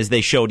 and as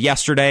they showed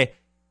yesterday,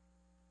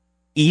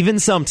 even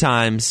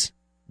sometimes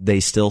they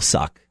still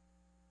suck.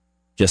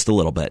 Just a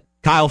little bit.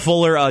 Kyle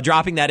Fuller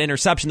dropping that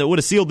interception that would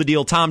have sealed the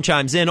deal. Tom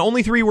chimes in.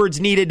 Only 3 words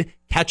needed.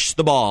 Catch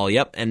the ball.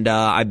 Yep. And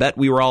I bet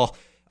we were all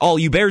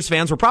you Bears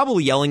fans were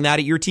probably yelling that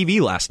at your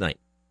TV last night.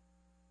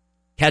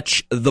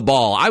 Catch the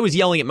ball. I was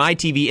yelling at my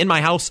TV in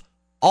my house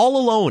all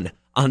alone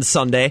on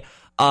Sunday.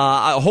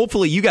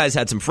 Hopefully you guys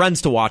had some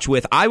friends to watch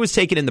with. I was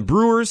taking in the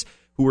Brewers,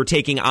 who were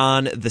taking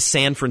on the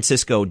San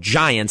Francisco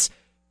Giants,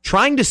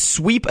 trying to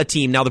sweep a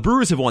team. Now, the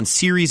Brewers have won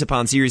series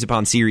upon series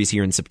upon series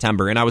here in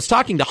September. And I was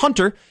talking to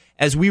Hunter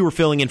as we were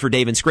filling in for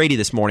Dave and Scrady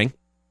this morning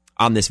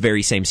on this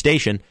very same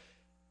station,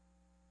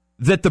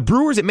 that the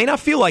Brewers, it may not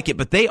feel like it,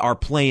 but they are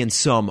playing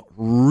some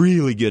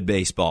really good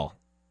baseball.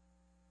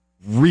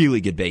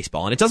 Really good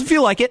baseball. And it doesn't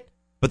feel like it,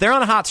 but they're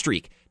on a hot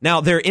streak.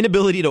 Now, their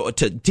inability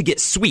to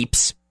get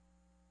sweeps,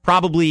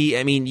 probably,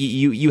 I mean,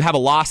 you have a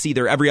loss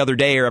either every other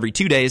day or every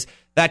 2 days.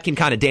 That can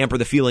kind of damper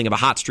the feeling of a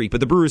hot streak. But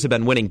the Brewers have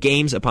been winning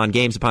games upon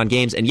games upon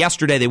games. And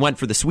yesterday they went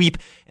for the sweep,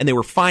 and they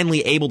were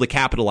finally able to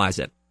capitalize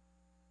it.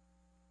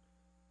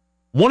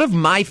 One of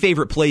my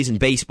favorite plays in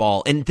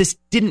baseball, and this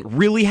didn't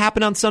really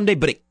happen on Sunday,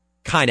 but it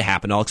kind of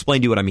happened. I'll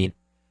explain to you what I mean.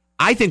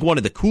 I think one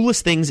of the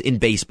coolest things in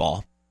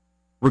baseball,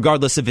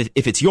 regardless of if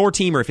it's your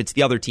team or if it's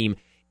the other team,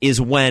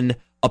 is when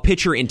a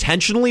pitcher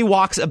intentionally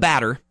walks a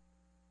batter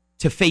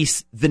to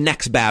face the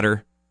next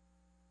batter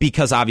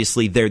because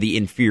obviously they're the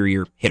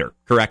inferior hitter,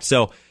 correct?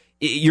 So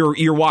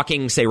you're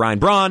walking, say, Ryan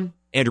Braun,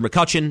 Andrew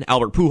McCutchen,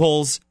 Albert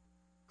Pujols,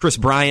 Chris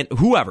Bryant,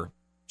 whoever,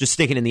 just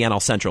sticking in the NL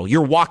Central.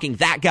 You're walking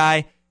that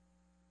guy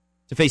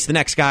to face the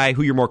next guy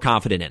who you're more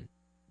confident in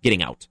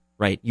getting out,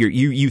 right?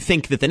 You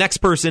think that the next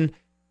person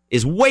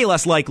is way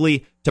less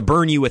likely to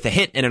burn you with a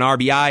hit and an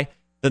RBI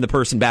than the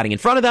person batting in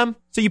front of them,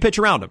 so you pitch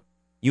around them.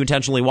 You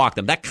intentionally walk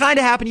them. That kind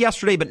of happened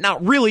yesterday, but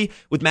not really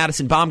with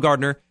Madison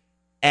Bumgarner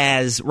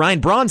as Ryan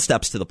Braun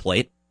steps to the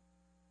plate.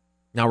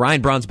 Now,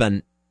 Ryan Braun's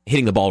been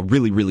hitting the ball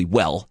really, really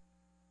well.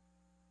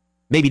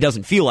 Maybe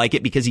doesn't feel like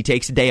it because he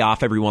takes a day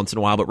off every once in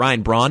a while, but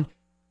Ryan Braun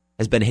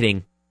has been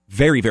hitting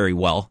very, very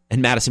well,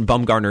 and Madison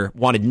Bumgarner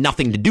wanted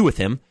nothing to do with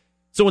him.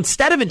 So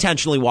instead of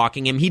intentionally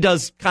walking him, he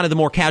does kind of the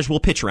more casual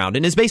pitch around.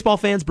 And as baseball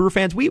fans, Brewer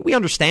fans, we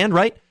understand,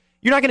 right?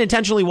 You're not going to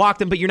intentionally walk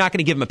them, but you're not going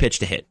to give him a pitch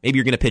to hit. Maybe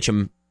you're going to pitch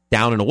him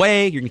down and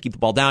away. You're going to keep the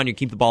ball down. You're going to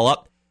keep the ball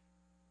up.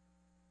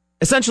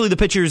 Essentially, the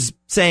pitcher's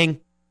saying,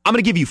 I'm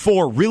going to give you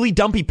 4 really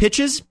dumpy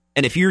pitches,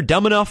 and if you're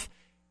dumb enough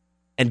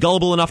and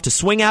gullible enough to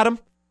swing at them,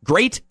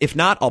 great. If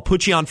not, I'll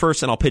put you on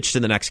first, and I'll pitch to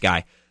the next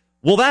guy.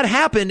 Well, that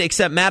happened,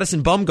 except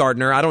Madison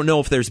Bumgarner, I don't know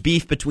if there's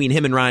beef between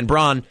him and Ryan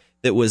Braun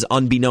that was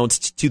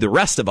unbeknownst to the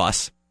rest of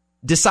us,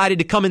 decided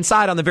to come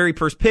inside on the very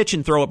first pitch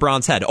and throw at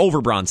Braun's head,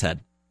 over Braun's head,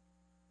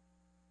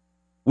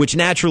 which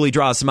naturally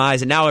draws some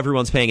eyes, and now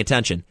everyone's paying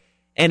attention.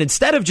 And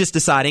instead of just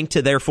deciding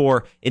to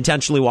therefore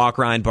intentionally walk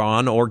Ryan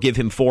Braun or give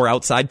him 4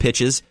 outside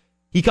pitches,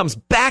 he comes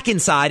back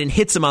inside and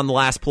hits him on the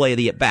last play of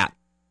the at-bat,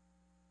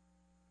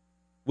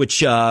 which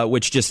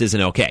just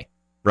isn't okay,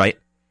 right?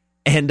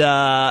 And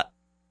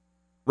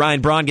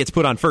Ryan Braun gets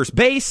put on first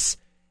base,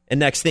 and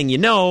next thing you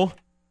know,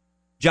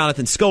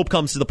 Jonathan Schoop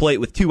comes to the plate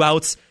with 2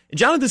 outs. And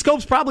Jonathan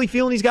Scope's probably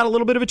feeling he's got a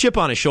little bit of a chip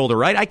on his shoulder,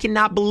 right? I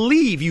cannot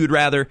believe you would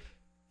rather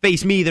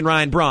face me than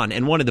Ryan Braun.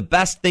 And one of the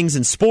best things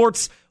in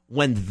sports,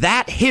 when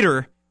that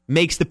hitter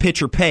makes the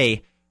pitcher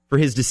pay for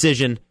his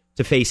decision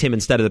to face him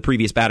instead of the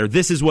previous batter.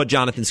 This is what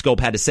Jonathan Schoop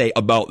had to say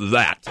about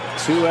that.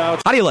 2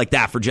 outs. How do you like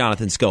that for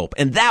Jonathan Schoop?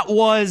 And that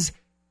was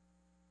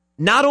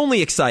not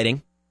only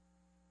exciting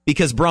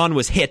because Braun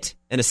was hit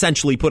and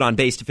essentially put on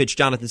base to pitch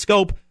Jonathan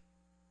Schoop,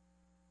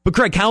 but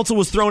Craig Counsell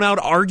was thrown out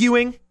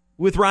arguing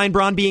with Ryan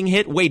Braun being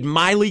hit. Wade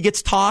Miley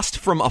gets tossed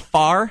from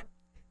afar.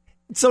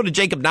 And so did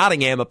Jacob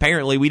Nottingham.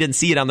 Apparently, we didn't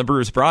see it on the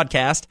Brewers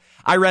broadcast.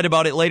 I read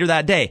about it later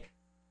that day.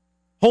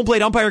 Home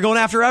plate umpire going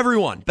after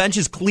everyone. Bench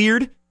is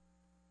cleared.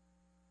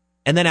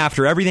 And then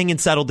after everything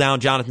had settled down,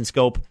 Jonathan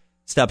Schoop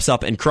steps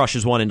up and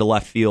crushes one into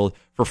left field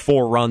for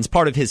 4 runs,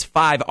 part of his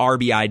 5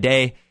 RBI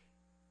day.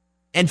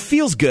 And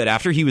feels good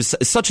after he was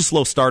such a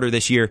slow starter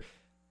this year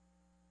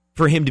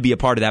for him to be a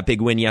part of that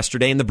big win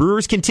yesterday. And the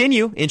Brewers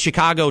continue in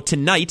Chicago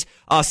tonight.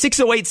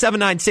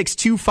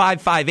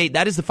 608-796-2558.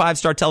 That is the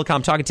 5-Star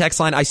Telecom Talk and Text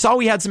line. I saw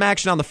we had some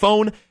action on the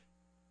phone.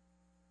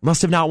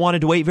 Must have not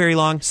wanted to wait very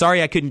long.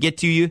 Sorry I couldn't get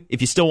to you.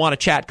 If you still want to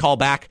chat, call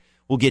back.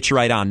 We'll get you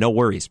right on. No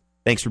worries.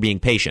 Thanks for being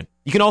patient.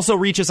 You can also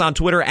reach us on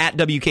Twitter at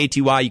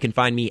WKTY. You can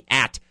find me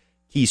at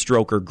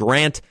Keystroker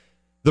Grant.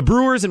 The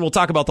Brewers, and we'll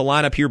talk about the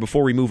lineup here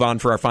before we move on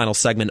for our final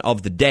segment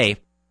of the day,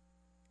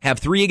 have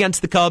 3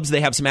 against the Cubs.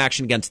 They have some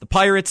action against the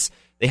Pirates.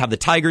 They have the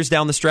Tigers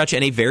down the stretch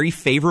and a very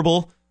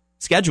favorable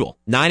schedule.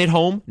 9 at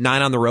home,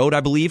 9 on the road,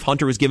 I believe.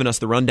 Hunter was giving us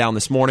the rundown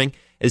this morning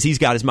as he's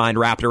got his mind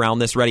wrapped around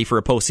this, ready for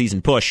a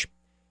postseason push.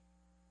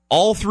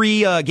 All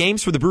 3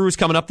 games for the Brewers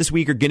coming up this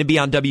week are going to be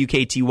on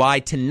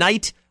WKTY.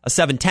 Tonight, a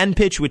 7:10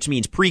 pitch, which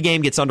means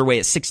pregame gets underway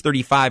at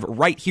 6:35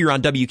 right here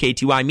on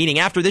WKTY, meaning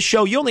after this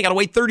show, you only got to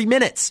wait 30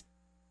 minutes.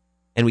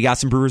 And we got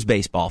some Brewers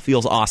baseball.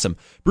 Feels awesome.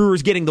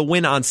 Brewers getting the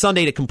win on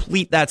Sunday to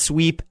complete that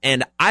sweep.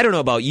 And I don't know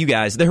about you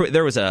guys.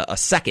 There was a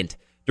second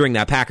during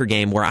that Packer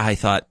game where I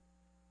thought,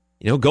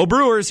 go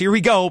Brewers. Here we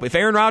go. If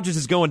Aaron Rodgers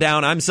is going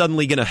down, I'm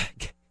suddenly gonna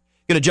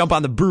jump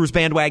on the Brewers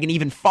bandwagon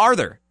even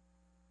farther.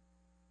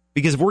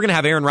 Because if we're gonna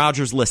have Aaron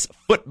Rodgers-less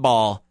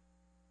football,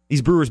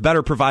 these Brewers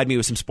better provide me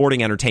with some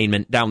sporting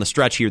entertainment down the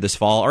stretch here this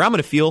fall, or I'm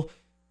gonna feel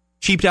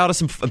cheaped out of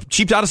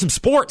some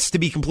sports, to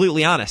be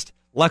completely honest.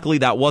 Luckily,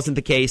 that wasn't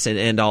the case,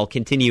 and I'll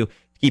continue to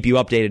keep you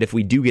updated if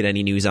we do get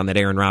any news on that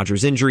Aaron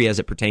Rodgers injury as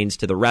it pertains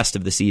to the rest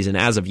of the season.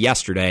 As of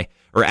yesterday,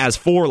 or as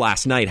for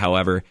last night,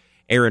 however,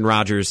 Aaron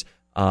Rodgers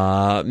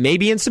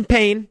maybe in some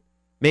pain,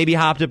 maybe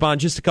hopped up on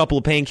just a couple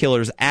of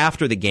painkillers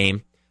after the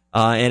game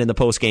and in the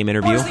post-game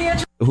interview.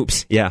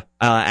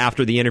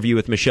 After the interview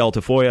with Michelle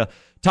Tafoya,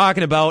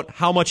 talking about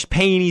how much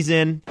pain he's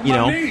in.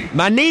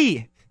 My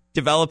knee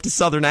developed a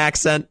southern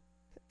accent.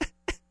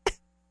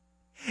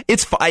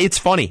 It's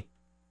funny.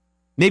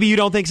 Maybe you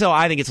don't think so.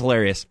 I think it's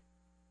hilarious.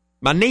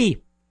 My knee.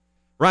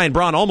 Ryan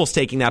Braun almost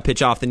taking that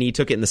pitch off the knee,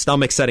 took it in the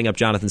stomach, setting up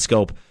Jonathan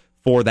Schoop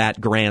for that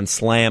grand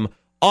slam.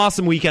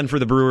 Awesome weekend for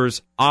the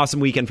Brewers. Awesome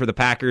weekend for the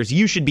Packers.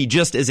 You should be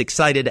just as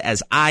excited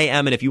as I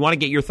am. And if you want to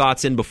get your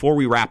thoughts in before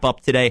we wrap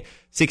up today,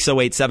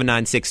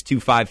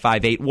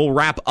 608-796-2558. We'll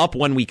wrap up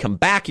when we come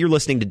back. You're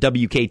listening to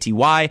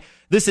WKTY.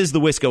 This is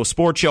the Wisco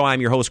Sports Show. I'm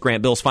your host,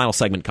 Grant Bills. Final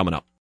segment coming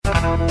up.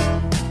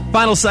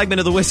 Final segment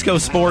of the Wisco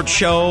Sports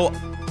Show.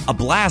 A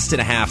blast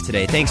and a half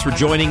today. Thanks for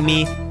joining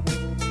me.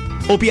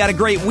 Hope you had a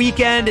great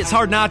weekend. It's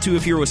hard not to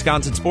if you're a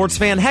Wisconsin sports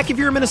fan. Heck, if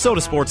you're a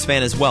Minnesota sports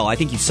fan as well. I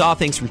think you saw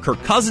things from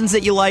Kirk Cousins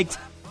that you liked,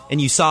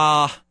 and you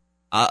saw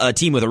a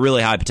team with a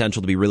really high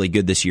potential to be really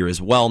good this year as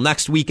well.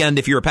 Next weekend,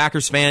 if you're a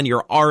Packers fan,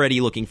 you're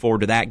already looking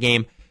forward to that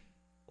game.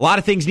 A lot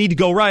of things need to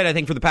go right, I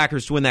think, for the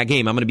Packers to win that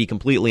game. I'm going to be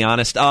completely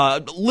honest.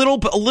 A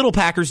little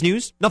Packers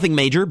news. Nothing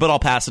major, but I'll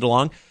pass it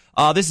along.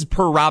 This is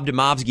per Rob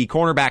Demovsky.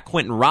 Cornerback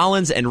Quentin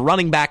Rollins and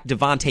running back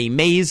Devontae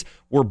Mays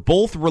were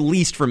both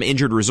released from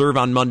injured reserve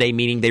on Monday,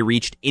 meaning they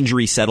reached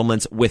injury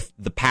settlements with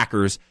the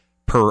Packers,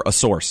 per a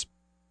source.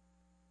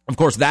 Of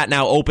course, that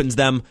now opens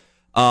them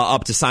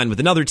up to sign with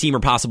another team or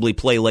possibly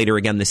play later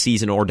again this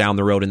season or down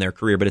the road in their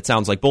career. But it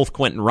sounds like both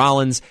Quentin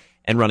Rollins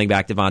and running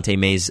back Devontae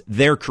Mays,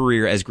 their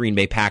career as Green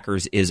Bay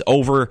Packers is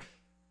over.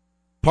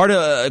 Part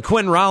of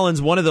Quentin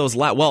Rollins, one of those,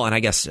 and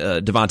I guess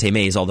Devontae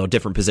Mays, although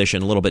different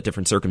position, a little bit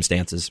different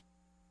circumstances.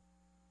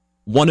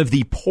 One of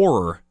the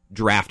poorer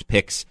draft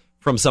picks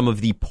from some of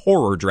the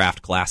poorer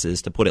draft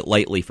classes, to put it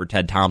lightly, for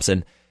Ted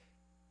Thompson.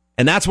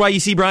 And that's why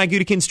you see Brian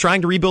Gutekunst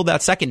trying to rebuild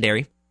that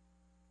secondary.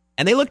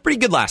 And they looked pretty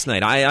good last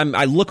night.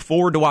 I look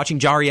forward to watching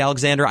Jari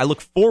Alexander. I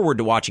look forward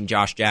to watching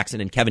Josh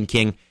Jackson and Kevin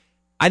King.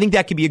 I think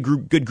that could be a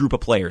good group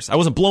of players. I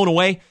wasn't blown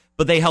away,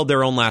 but they held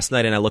their own last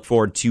night, and I look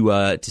forward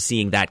to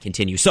seeing that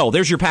continue. So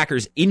there's your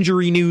Packers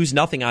injury news.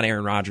 Nothing on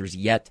Aaron Rodgers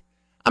yet.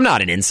 I'm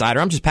not an insider.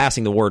 I'm just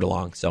passing the word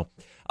along. So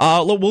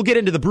we'll get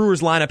into the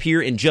Brewers lineup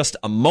here in just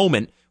a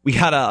moment. We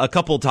got a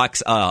couple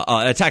texts,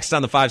 a text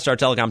on the 5-Star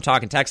Telecom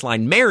Talking text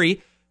line.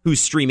 Mary, who's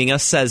streaming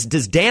us, says,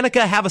 does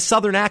Danica have a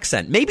southern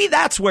accent? Maybe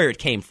that's where it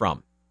came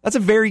from. That's a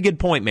very good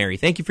point, Mary.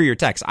 Thank you for your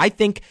text. I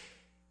think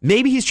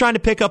maybe he's trying to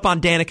pick up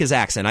on Danica's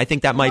accent. I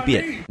think that might be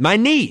it. My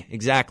knee,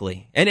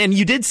 exactly. And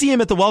you did see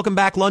him at the welcome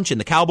back luncheon,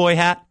 the cowboy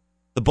hat,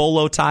 the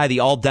bolo tie, the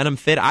all denim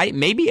fit.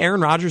 Maybe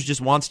Aaron Rodgers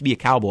just wants to be a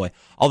cowboy.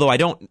 Although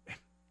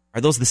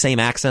are those the same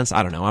accents?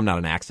 I don't know. I'm not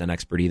an accent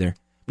expert either. I'm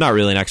not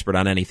really an expert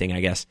on anything,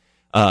 I guess,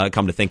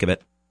 come to think of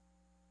it.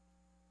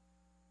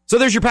 So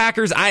there's your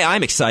Packers.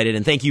 I'm excited,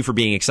 and thank you for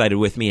being excited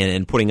with me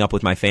and putting up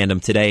with my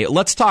fandom today.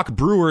 Let's talk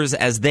Brewers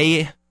as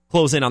they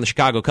close in on the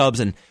Chicago Cubs,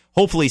 and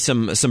hopefully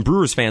some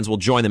Brewers fans will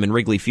join them in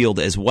Wrigley Field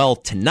as well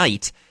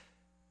tonight.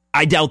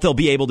 I doubt they'll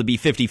be able to be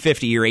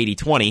 50-50 or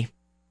 80-20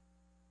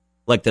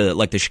 like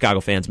the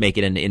Chicago fans make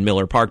it in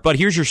Miller Park. But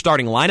here's your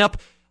starting lineup.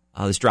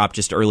 This dropped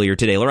just earlier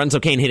today. Lorenzo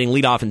Cain hitting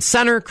leadoff in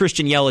center.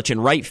 Christian Yelich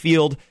in right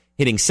field.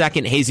 Hitting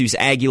second. Jesus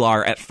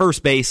Aguilar at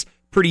first base.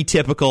 Pretty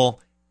typical.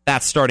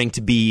 That's starting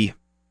to be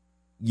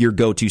your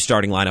go-to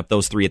starting lineup,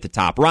 those three at the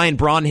top. Ryan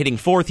Braun hitting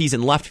fourth. He's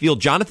in left field.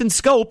 Jonathan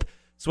Schoop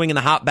swinging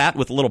the hot bat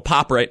with a little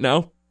pop right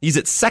now. He's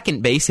at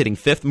second base hitting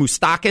fifth.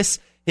 Moustakas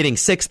hitting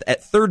sixth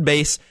at third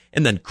base.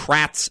 And then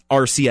Kratz,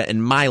 Arcia,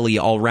 and Miley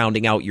all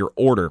rounding out your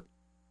order.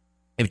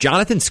 If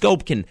Jonathan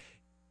Schoop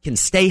can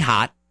stay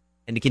hot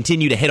and to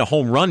continue to hit a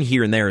home run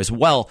here and there as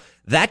well,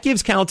 that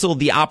gives Counsell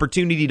the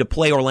opportunity to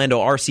play Orlando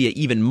Arcia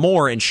even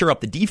more and shore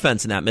up the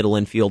defense in that middle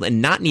infield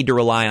and not need to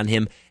rely on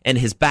him and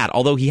his bat,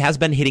 although he has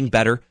been hitting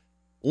better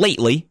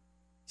lately.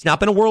 He's not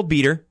been a world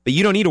beater, but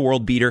you don't need a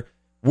world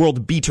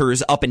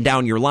beaters up and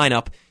down your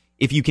lineup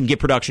if you can get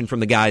production from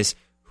the guys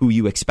who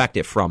you expect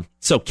it from.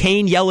 So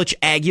Cain, Yelich,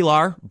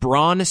 Aguilar,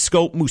 Braun,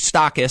 Schoop,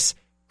 Moustakas,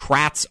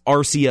 Kratz,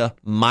 Arcia,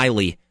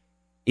 Miley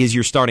is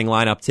your starting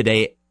lineup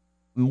today.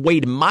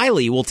 Wade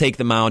Miley will take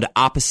the mound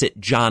opposite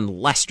John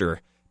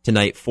Lester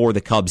tonight for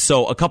the Cubs.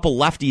 So a couple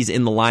lefties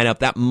in the lineup.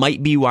 That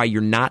might be why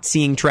you're not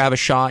seeing Travis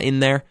Shaw in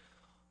there.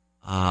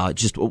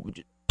 Just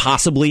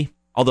possibly.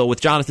 Although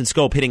with Jonathan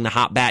Schoop hitting the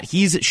hot bat,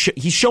 he's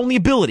shown the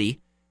ability,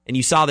 and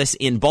you saw this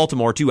in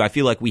Baltimore too. I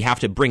feel like we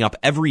have to bring up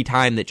every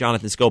time that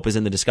Jonathan Schoop is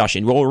in the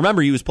discussion. Well,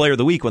 remember he was Player of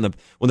the Week when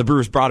the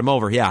Brewers brought him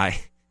over. Yeah,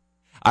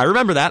 I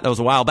remember that. That was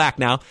a while back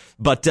now.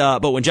 But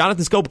when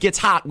Jonathan Schoop gets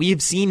hot, we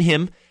have seen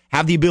him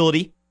have the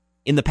ability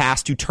in the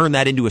past to turn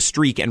that into a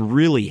streak and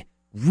really,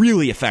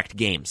 really affect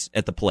games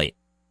at the plate.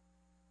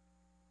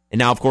 And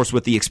now, of course,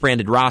 with the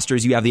expanded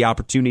rosters, you have the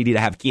opportunity to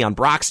have Keon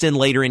Broxton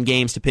later in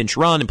games to pinch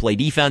run and play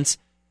defense.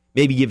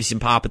 Maybe give you some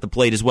pop at the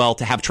plate as well.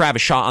 To have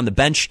Travis Shaw on the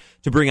bench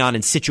to bring on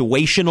in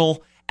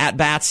situational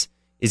at-bats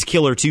is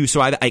killer too.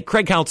 So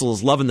Craig Counsell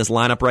is loving this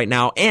lineup right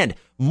now. And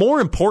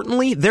more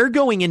importantly, they're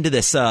going into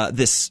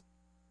this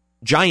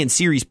Giants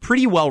series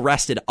pretty well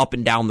rested up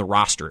and down the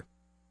roster.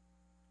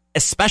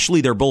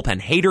 Especially their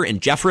bullpen. Hader and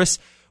Jeffress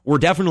were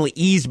definitely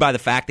eased by the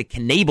fact that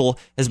Knebel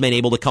has been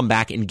able to come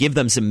back and give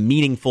them some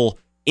meaningful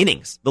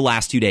innings the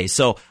last 2 days.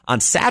 So on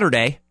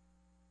Saturday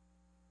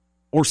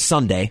or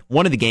Sunday,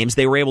 one of the games,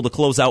 they were able to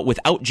close out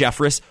without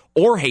Jeffress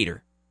or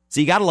Hader.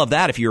 So you got to love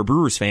that if you're a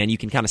Brewers fan. You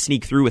can kind of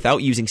sneak through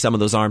without using some of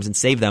those arms and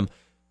save them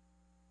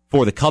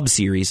for the Cubs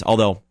series.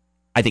 Although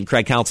I think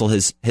Craig Counsell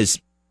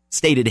has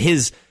stated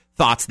his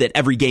thoughts that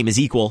every game is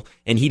equal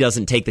and he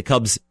doesn't take the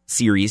Cubs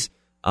series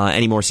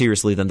any more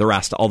seriously than the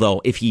rest. Although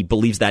if he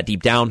believes that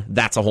deep down,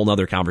 that's a whole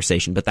nother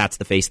conversation. But that's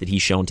the face that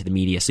he's shown to the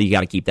media. So you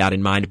got to keep that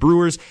in mind.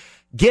 Brewers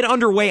get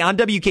underway on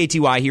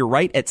WKTY here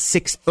right at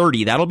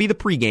 6:30. That'll be the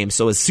pregame.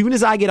 So as soon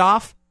as I get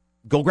off,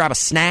 go grab a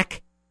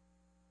snack,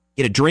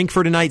 get a drink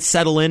for tonight,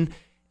 settle in,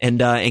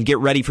 and get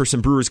ready for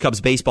some Brewers Cubs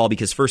baseball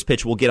because first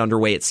pitch will get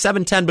underway at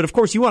 7:10. But of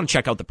course, you want to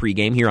check out the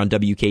pregame here on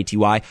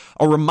WKTY.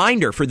 A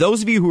reminder for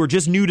those of you who are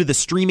just new to the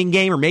streaming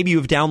game, or maybe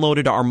you've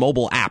downloaded our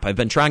mobile app. I've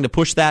been trying to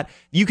push that.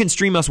 You can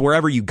stream us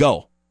wherever you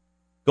go.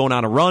 Going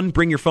on a run,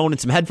 bring your phone and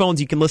some headphones.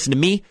 You can listen to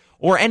me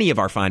or any of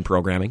our fine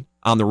programming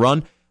on the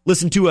run.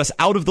 Listen to us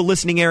out of the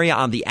listening area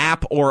on the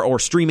app or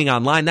streaming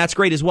online. That's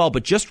great as well.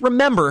 But just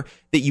remember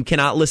that you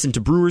cannot listen to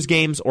Brewers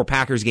games or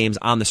Packers games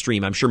on the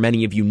stream. I'm sure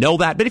many of you know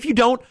that. But if you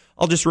don't,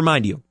 I'll just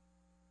remind you.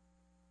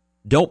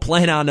 Don't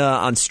plan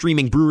on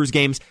streaming Brewers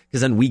games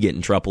because then we get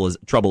in trouble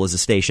as a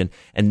station,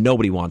 and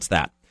nobody wants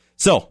that.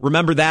 So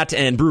remember that,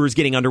 and Brewers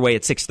getting underway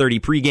at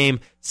 6:30 pregame,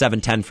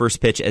 7:10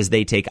 first pitch as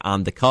they take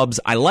on the Cubs.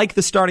 I like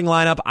the starting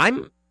lineup.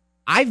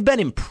 I've been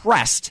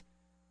impressed.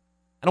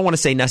 I don't want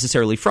to say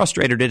necessarily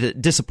frustrated or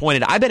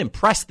disappointed. I've been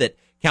impressed that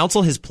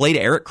Counsell has played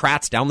Eric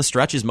Kratz down the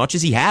stretch as much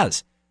as he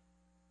has.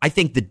 I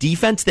think the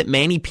defense that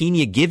Manny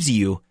Pena gives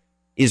you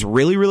is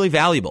really, really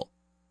valuable.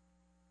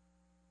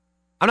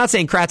 I'm not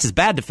saying Kratz is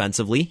bad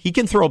defensively. He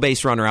can throw a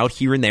base runner out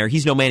here and there.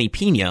 He's no Manny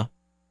Pena,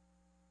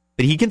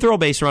 but he can throw a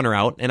base runner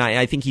out, and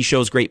I think he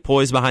shows great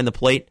poise behind the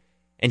plate,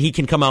 and he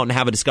can come out and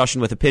have a discussion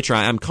with a pitcher.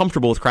 I'm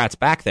comfortable with Kratz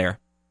back there,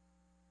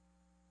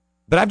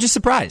 but I'm just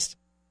surprised.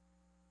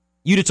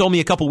 You'd have told me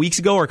a couple weeks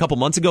ago or a couple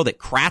months ago that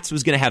Kratz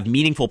was going to have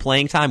meaningful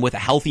playing time with a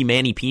healthy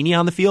Manny Pena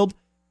on the field,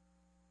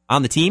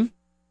 on the team.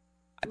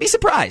 I'd be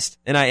surprised.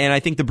 And I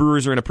think the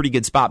Brewers are in a pretty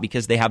good spot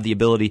because they have the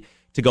ability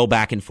to go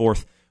back and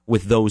forth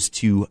with those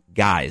two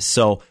guys.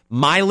 So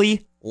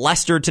Miley,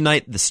 Lester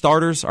tonight, the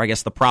starters, or I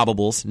guess the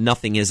probables.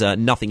 Nothing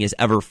is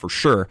ever for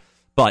sure,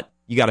 but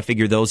you got to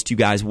figure those two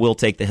guys will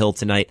take the hill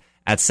tonight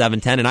at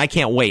 7:10, and I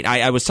can't wait.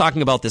 I was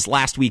talking about this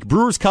last week.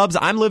 Brewers Cubs,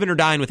 I'm living or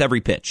dying with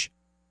every pitch.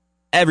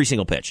 Every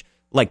single pitch.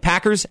 Like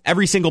Packers,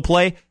 every single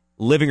play,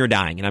 living or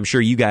dying. And I'm sure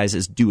you guys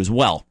do as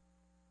well.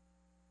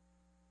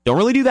 Don't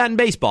really do that in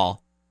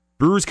baseball.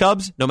 Brewers,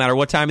 Cubs, no matter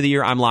what time of the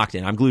year, I'm locked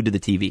in. I'm glued to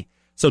the TV.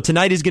 So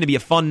tonight is going to be a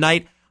fun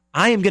night.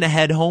 I am going to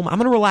head home. I'm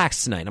going to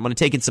relax tonight. I'm going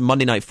to take in some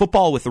Monday Night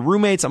Football with the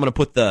roommates. I'm going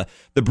to put the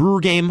Brewer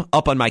game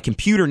up on my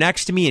computer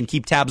next to me and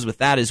keep tabs with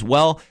that as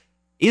well.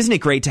 Isn't it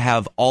great to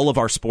have all of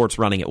our sports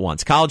running at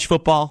once? College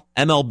football,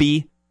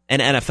 MLB,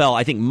 and NFL.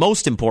 I think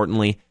most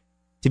importantly,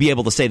 to be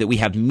able to say that we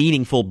have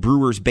meaningful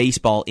Brewers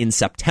baseball in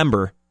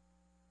September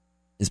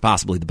is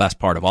possibly the best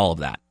part of all of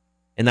that.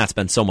 And that's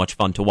been so much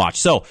fun to watch.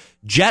 So,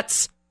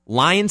 Jets,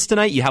 Lions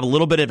tonight. You have a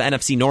little bit of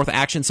NFC North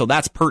action, so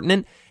that's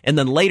pertinent. And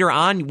then later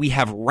on, we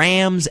have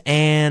Rams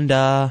and,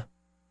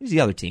 who's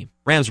the other team?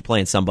 Rams are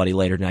playing somebody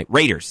later tonight.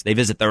 Raiders. They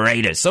visit the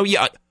Raiders. So,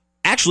 yeah,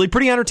 actually,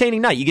 pretty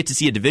entertaining night. You get to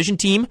see a division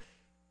team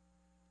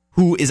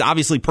who is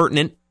obviously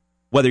pertinent,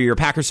 whether you're a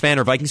Packers fan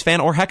or Vikings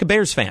fan or heck, a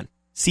Bears fan.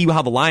 See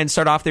how the Lions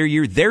start off their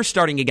year. They're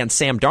starting against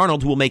Sam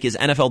Darnold, who will make his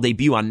NFL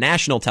debut on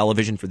national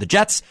television for the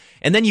Jets.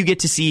 And then you get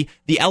to see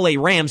the LA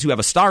Rams, who have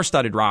a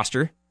star-studded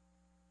roster,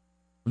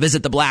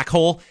 visit the Black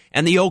Hole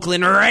and the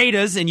Oakland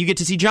Raiders, and you get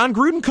to see John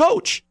Gruden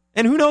coach.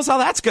 And who knows how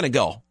that's going to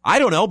go? I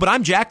don't know, but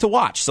I'm jacked to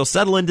watch. So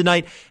settle in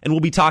tonight, and we'll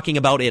be talking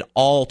about it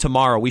all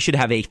tomorrow. We should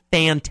have a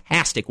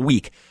fantastic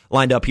week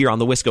lined up here on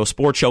the Wisco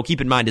Sports Show.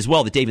 Keep in mind as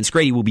well that Dave and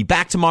Scrady will be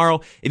back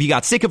tomorrow. If you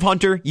got sick of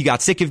Hunter, you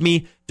got sick of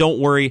me, don't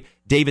worry.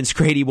 Dave and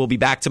Scrady will be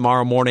back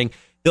tomorrow morning.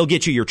 They'll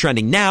get you your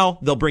trending now.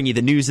 They'll bring you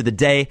the news of the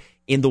day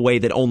in the way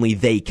that only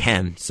they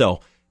can. So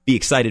be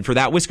excited for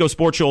that. Wisco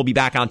Sports Show will be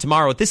back on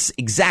tomorrow at this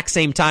exact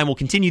same time. We'll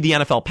continue the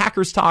NFL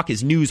Packers talk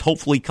as news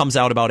hopefully comes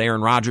out about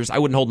Aaron Rodgers. I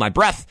wouldn't hold my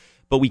breath,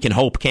 but we can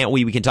hope, can't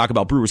we? We can talk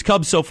about Brewers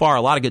Cubs so far.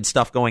 A lot of good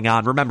stuff going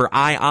on. Remember,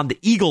 Eye on the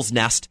Eagles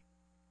Nest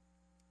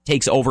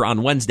takes over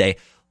on Wednesday,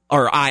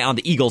 or Eye on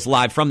the Eagles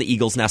live from the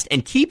Eagles Nest.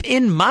 And keep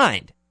in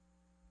mind,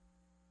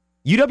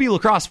 UW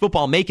Lacrosse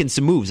football making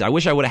some moves. I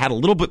wish I would have had a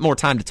little bit more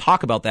time to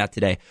talk about that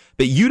today.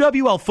 But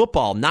UWL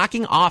football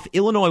knocking off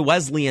Illinois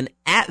Wesleyan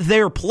at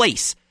their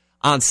place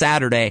on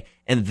Saturday,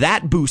 and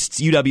that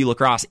boosts UW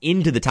Lacrosse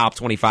into the top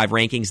 25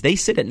 rankings. They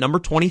sit at number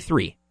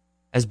 23.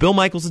 As Bill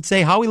Michaels would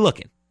say, how are we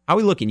looking? How are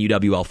we looking,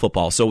 UWL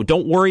football? So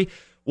don't worry.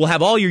 We'll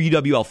have all your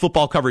UWL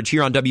football coverage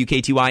here on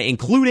WKTY,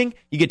 including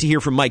you get to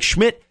hear from Mike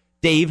Schmidt,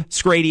 Dave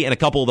Scrady, and a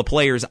couple of the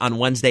players on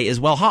Wednesday as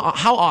well.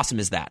 How awesome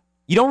is that?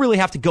 You don't really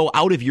have to go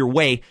out of your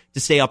way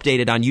to stay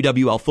updated on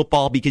UWL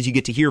football because you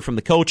get to hear from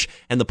the coach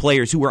and the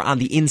players who are on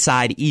the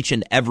inside each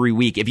and every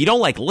week. If you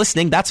don't like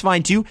listening, that's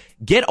fine too.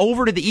 Get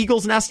over to the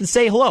Eagles Nest and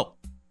say hello.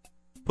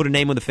 Put a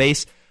name with a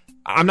face.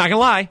 I'm not going to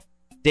lie.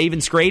 Dave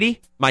and Scrady,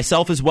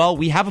 myself as well,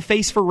 we have a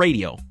face for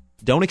radio.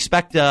 Don't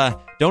expect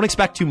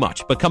too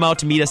much, but come out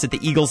to meet us at the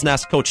Eagles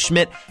Nest. Coach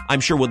Schmidt, I'm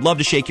sure, would love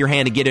to shake your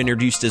hand and get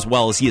introduced as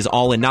well, as he is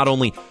all in, not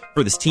only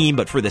for this team,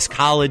 but for this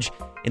college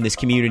and this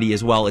community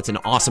as well. It's an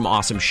awesome,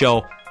 awesome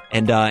show,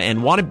 and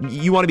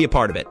you want to be a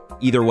part of it.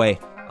 Either way,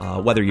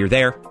 whether you're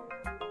there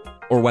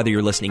or whether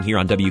you're listening here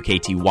on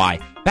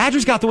WKTY.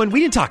 Badgers got the win. We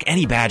didn't talk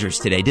any Badgers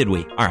today, did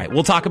we? All right,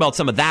 we'll talk about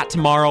some of that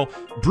tomorrow.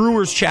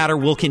 Brewers chatter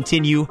will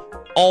continue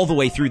all the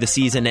way through the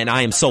season, and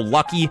I am so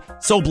lucky,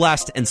 so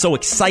blessed, and so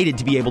excited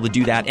to be able to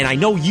do that, and I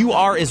know you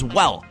are as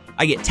well.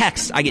 I get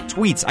texts, I get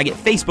tweets, I get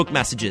Facebook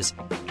messages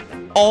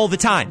all the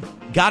time.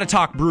 Gotta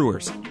talk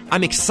Brewers.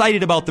 I'm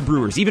excited about the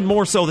Brewers, even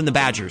more so than the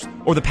Badgers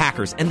or the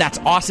Packers, and that's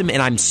awesome,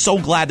 and I'm so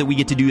glad that we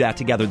get to do that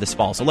together this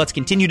fall. So let's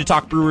continue to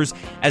talk Brewers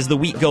as the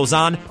week goes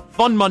on.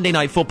 Fun Monday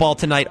Night Football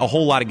tonight, a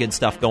whole lot of good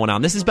stuff going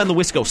on. This has been the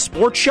Wisco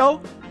Sports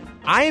Show.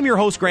 I am your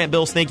host, Grant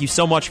Bills. Thank you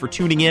so much for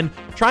tuning in.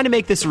 Trying to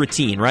make this a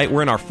routine, right?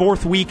 We're in our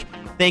 4th week.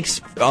 Thanks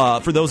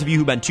for those of you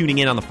who've been tuning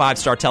in on the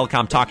 5-Star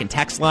Telecom Talk and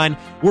Text line.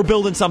 We're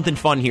building something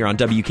fun here on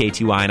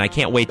WKTY, and I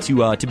can't wait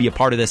to be a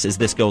part of this as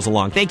this goes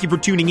along. Thank you for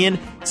tuning in.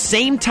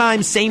 Same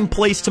time, same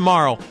place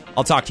tomorrow.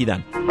 I'll talk to you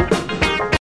then.